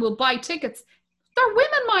shows and will buy tickets? They're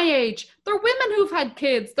women my age. They're women who've had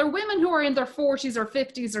kids. They're women who are in their 40s or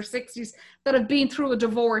 50s or 60s that have been through a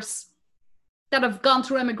divorce, that have gone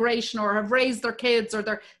through immigration or have raised their kids or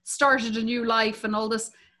they're started a new life and all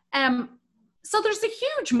this. So there's a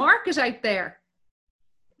huge market out there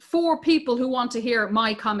for people who want to hear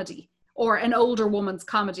my comedy or an older woman's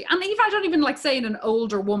comedy. And even I don't even like saying an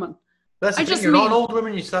older woman. That's the thing. You're not an old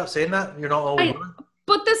woman. You start saying that. You're not an old woman.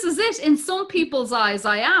 But this is it. In some people's eyes,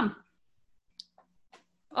 I am.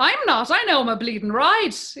 I'm not. I know I'm a bleeding ride,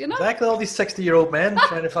 Exactly, all these 60-year-old men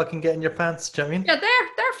trying to fucking get in your pants, do you know what I mean? Yeah,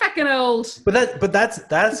 they're fucking old. But that's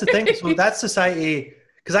the thing. So that's society,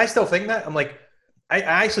 because I still think that. I'm like, I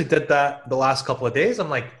actually did that the last couple of days. I'm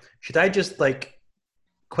like, should I just like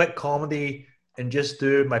quit comedy and just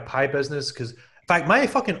do my pie business? Because in fact, my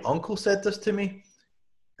fucking uncle said this to me.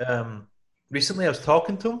 Recently I was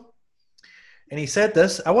talking to him and he said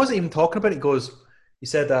this. I wasn't even talking about it. He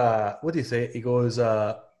said, what do you say? He goes,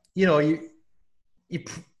 I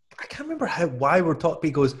can't remember why we're talking.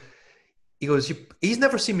 He goes, he's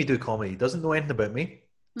never seen me do comedy. He doesn't know anything about me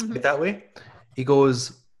like that way. He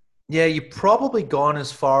goes, yeah, you've probably gone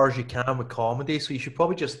as far as you can with comedy. So you should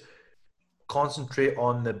probably just concentrate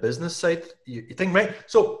on the business side. You think, right?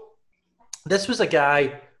 So this was a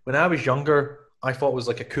guy, when I was younger, I thought was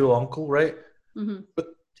like a cool uncle, right?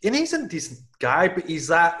 And he's a decent guy, but he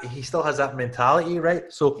still has that mentality,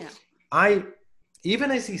 right? So even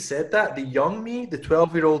as he said that, the young me, the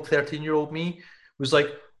 12-year-old, 13-year-old me was like,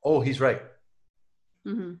 oh, he's right.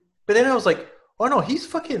 But then I was like, oh no, he's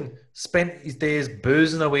fucking spent his days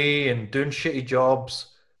boozing away and doing shitty jobs.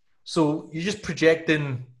 So you're just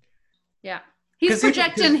projecting. Yeah. He's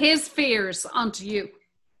projecting his fears onto you.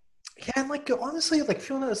 Yeah, and like, honestly, like,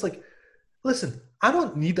 Fiona, it's like, listen, I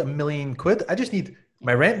don't need $1 million. I just need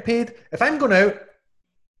my rent paid. If I'm going out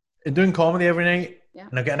and doing comedy every night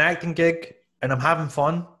and I get an acting gig and I'm having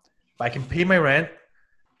fun, I can pay my rent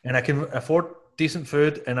and I can afford decent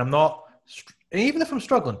food and I'm not, and even if I'm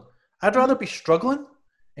struggling, I'd rather be struggling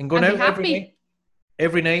and going And be out happy.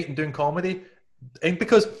 every night and doing comedy. And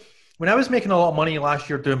because when I was making a lot of money last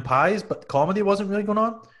year doing pies, but comedy wasn't really going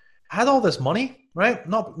on, I had all this money, right?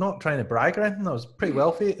 Not trying to brag or anything. I was pretty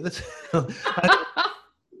wealthy. I had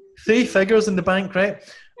 3 figures in the bank, right?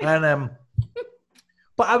 And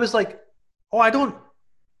but I was like, oh,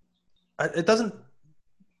 it doesn't.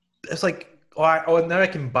 It's like, now I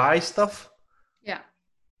can buy stuff. Yeah.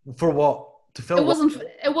 For what? To fill.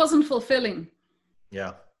 It wasn't fulfilling.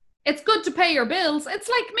 Yeah. It's good to pay your bills. It's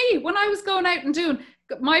like me when I was going out and doing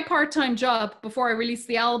my part-time job before I released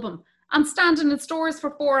the album. I'm standing in stores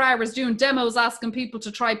for 4 hours doing demos, asking people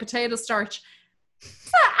to try potato starch.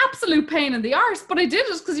 It's an absolute pain in the arse, but I did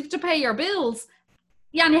it because you have to pay your bills.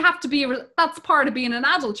 Yeah, and you have to be, that's part of being an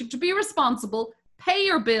adult. You have to be responsible, pay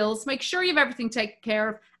your bills, make sure you have everything taken care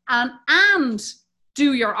of, and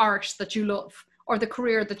do your art that you love or the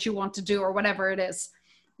career that you want to do or whatever it is,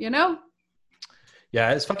 you know?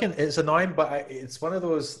 Yeah, it's annoying, but it's one of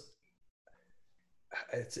those,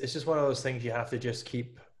 it's just one of those things you have to just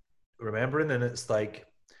keep remembering. And it's like,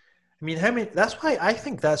 I mean, that's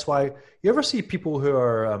why you ever see people who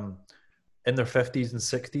are in their 50s and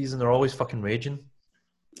 60s and they're always fucking raging.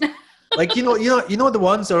 Like, you know the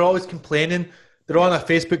ones that are always complaining. They're on a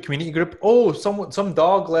Facebook community group. Oh, some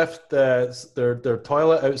dog left their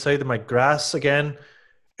toilet outside of my grass again,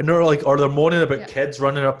 and they're moaning about kids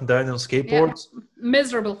running up and down on skateboards. Yeah.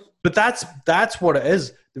 Miserable. But that's what it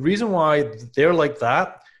is. The reason why they're like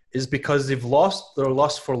that is because they've lost their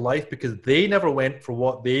lust for life because they never went for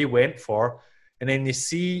what they went for, and then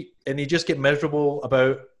they just get miserable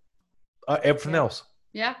about everything else.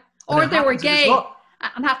 Yeah, or they were gay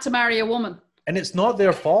and had to marry a woman. And it's not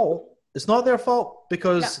their fault. It's not their fault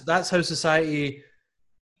because that's how society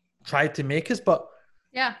tried to make us. But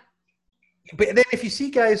then if you see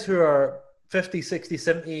guys who are 50, 60,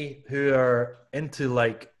 70 who are into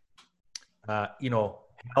like,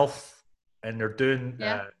 health and they're doing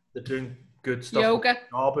good stuff, yoga,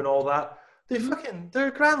 job and all that, they're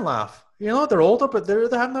a grand laugh. They're older, but they're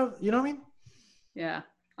having a, you know what I mean? Yeah,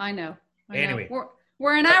 I know. Anyway,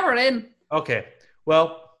 we're an hour in. Okay,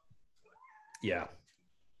 well, yeah.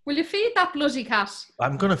 Will you feed that bloody cat?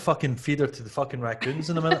 I'm gonna fucking feed her to the fucking raccoons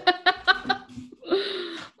in a minute.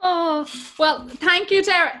 Oh, well, thank you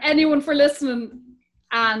to anyone for listening,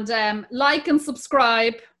 and like and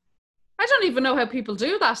subscribe. I don't even know how people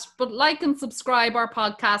do that, but like and subscribe our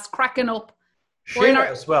podcast, Cracking Up. Share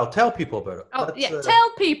it as well. Tell people about it. Oh,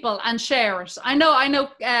 tell people and share it. I know.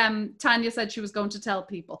 Tanya said she was going to tell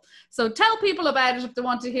people. So tell people about it if they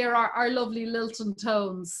want to hear our lovely Lilton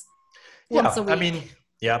tones once a week.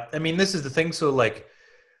 I mean, this is the thing. So, like,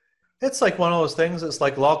 it's like one of those things. It's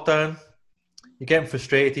like lockdown. You're getting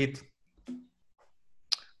frustrated.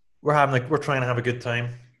 We're trying to have a good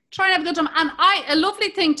time. And a lovely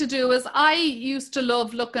thing to do is I used to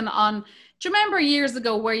love looking on. Do you remember years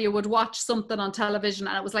ago where you would watch something on television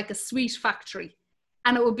and it was like a sweet factory,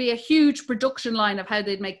 and it would be a huge production line of how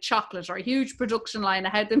they'd make chocolate or a huge production line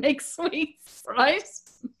of how they make sweets, right?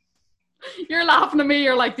 You're laughing at me.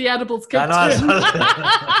 You're like the edibles kicked in.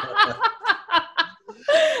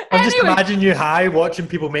 I'm just imagining you high watching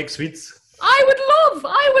people make sweets. I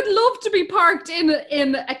would love to be parked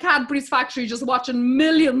in a Cadbury's factory just watching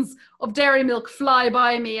millions of dairy milk fly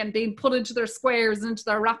by me and being put into their squares and into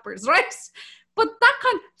their wrappers, right? But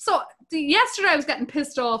yesterday I was getting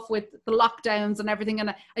pissed off with the lockdowns and everything, and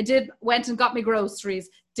I went and got my groceries,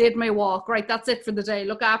 did my walk, right? That's it for the day.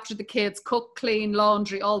 Look after the kids, cook, clean,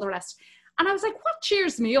 laundry, all the rest. And I was like, what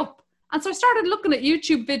cheers me up? And so I started looking at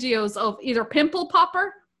YouTube videos of either Pimple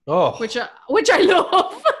Popper, which I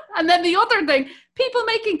love, and then the other thing, people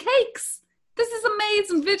making cakes. This is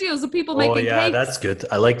amazing videos of people making cakes. Oh yeah, that's good.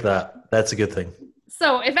 I like that. That's a good thing.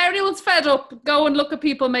 So if everyone's fed up, go and look at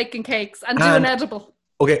people making cakes and do an edible.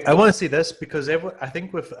 Okay, I want to say this because I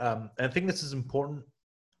think this is important.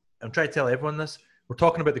 I'm trying to tell everyone this. We're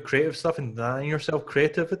talking about the creative stuff and denying yourself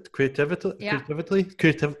creativity.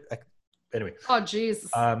 Anyway. Oh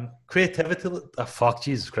Jesus. Creativity. Oh, fuck,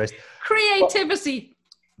 Jesus Christ. Creativity.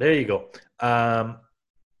 There you go.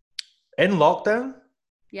 In lockdown.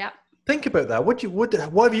 Yeah. Think about that. What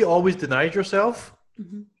have you always denied yourself?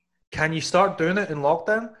 Mm-hmm. Can you start doing it in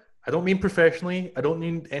lockdown? I don't mean professionally. I don't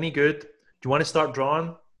mean any good. Do you want to start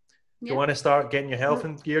drawing? Do you want to start getting your health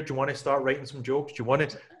in gear? Do you want to start writing some jokes? Do you want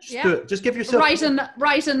to just do it? Just give yourself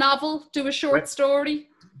write a novel, do a short story.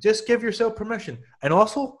 Just give yourself permission. And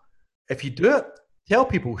also, if you do it, tell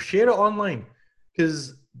people, share it online,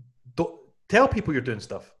 because tell people you're doing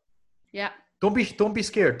stuff. Yeah. Don't be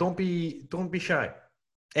scared. Don't be shy.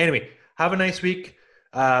 Anyway, have a nice week.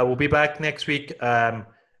 We'll be back next week.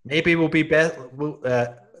 Maybe we'll be better.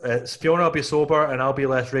 Fiona will be sober and I'll be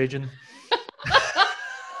less raging.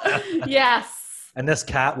 Yes. And this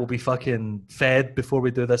cat will be fucking fed before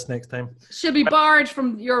we do this next time. She'll be barred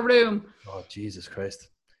from your room. Oh, Jesus Christ.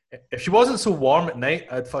 If she wasn't so warm at night,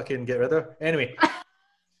 I'd fucking get rid of her. Anyway.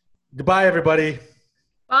 Goodbye, everybody.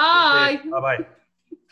 Bye. Bye-bye.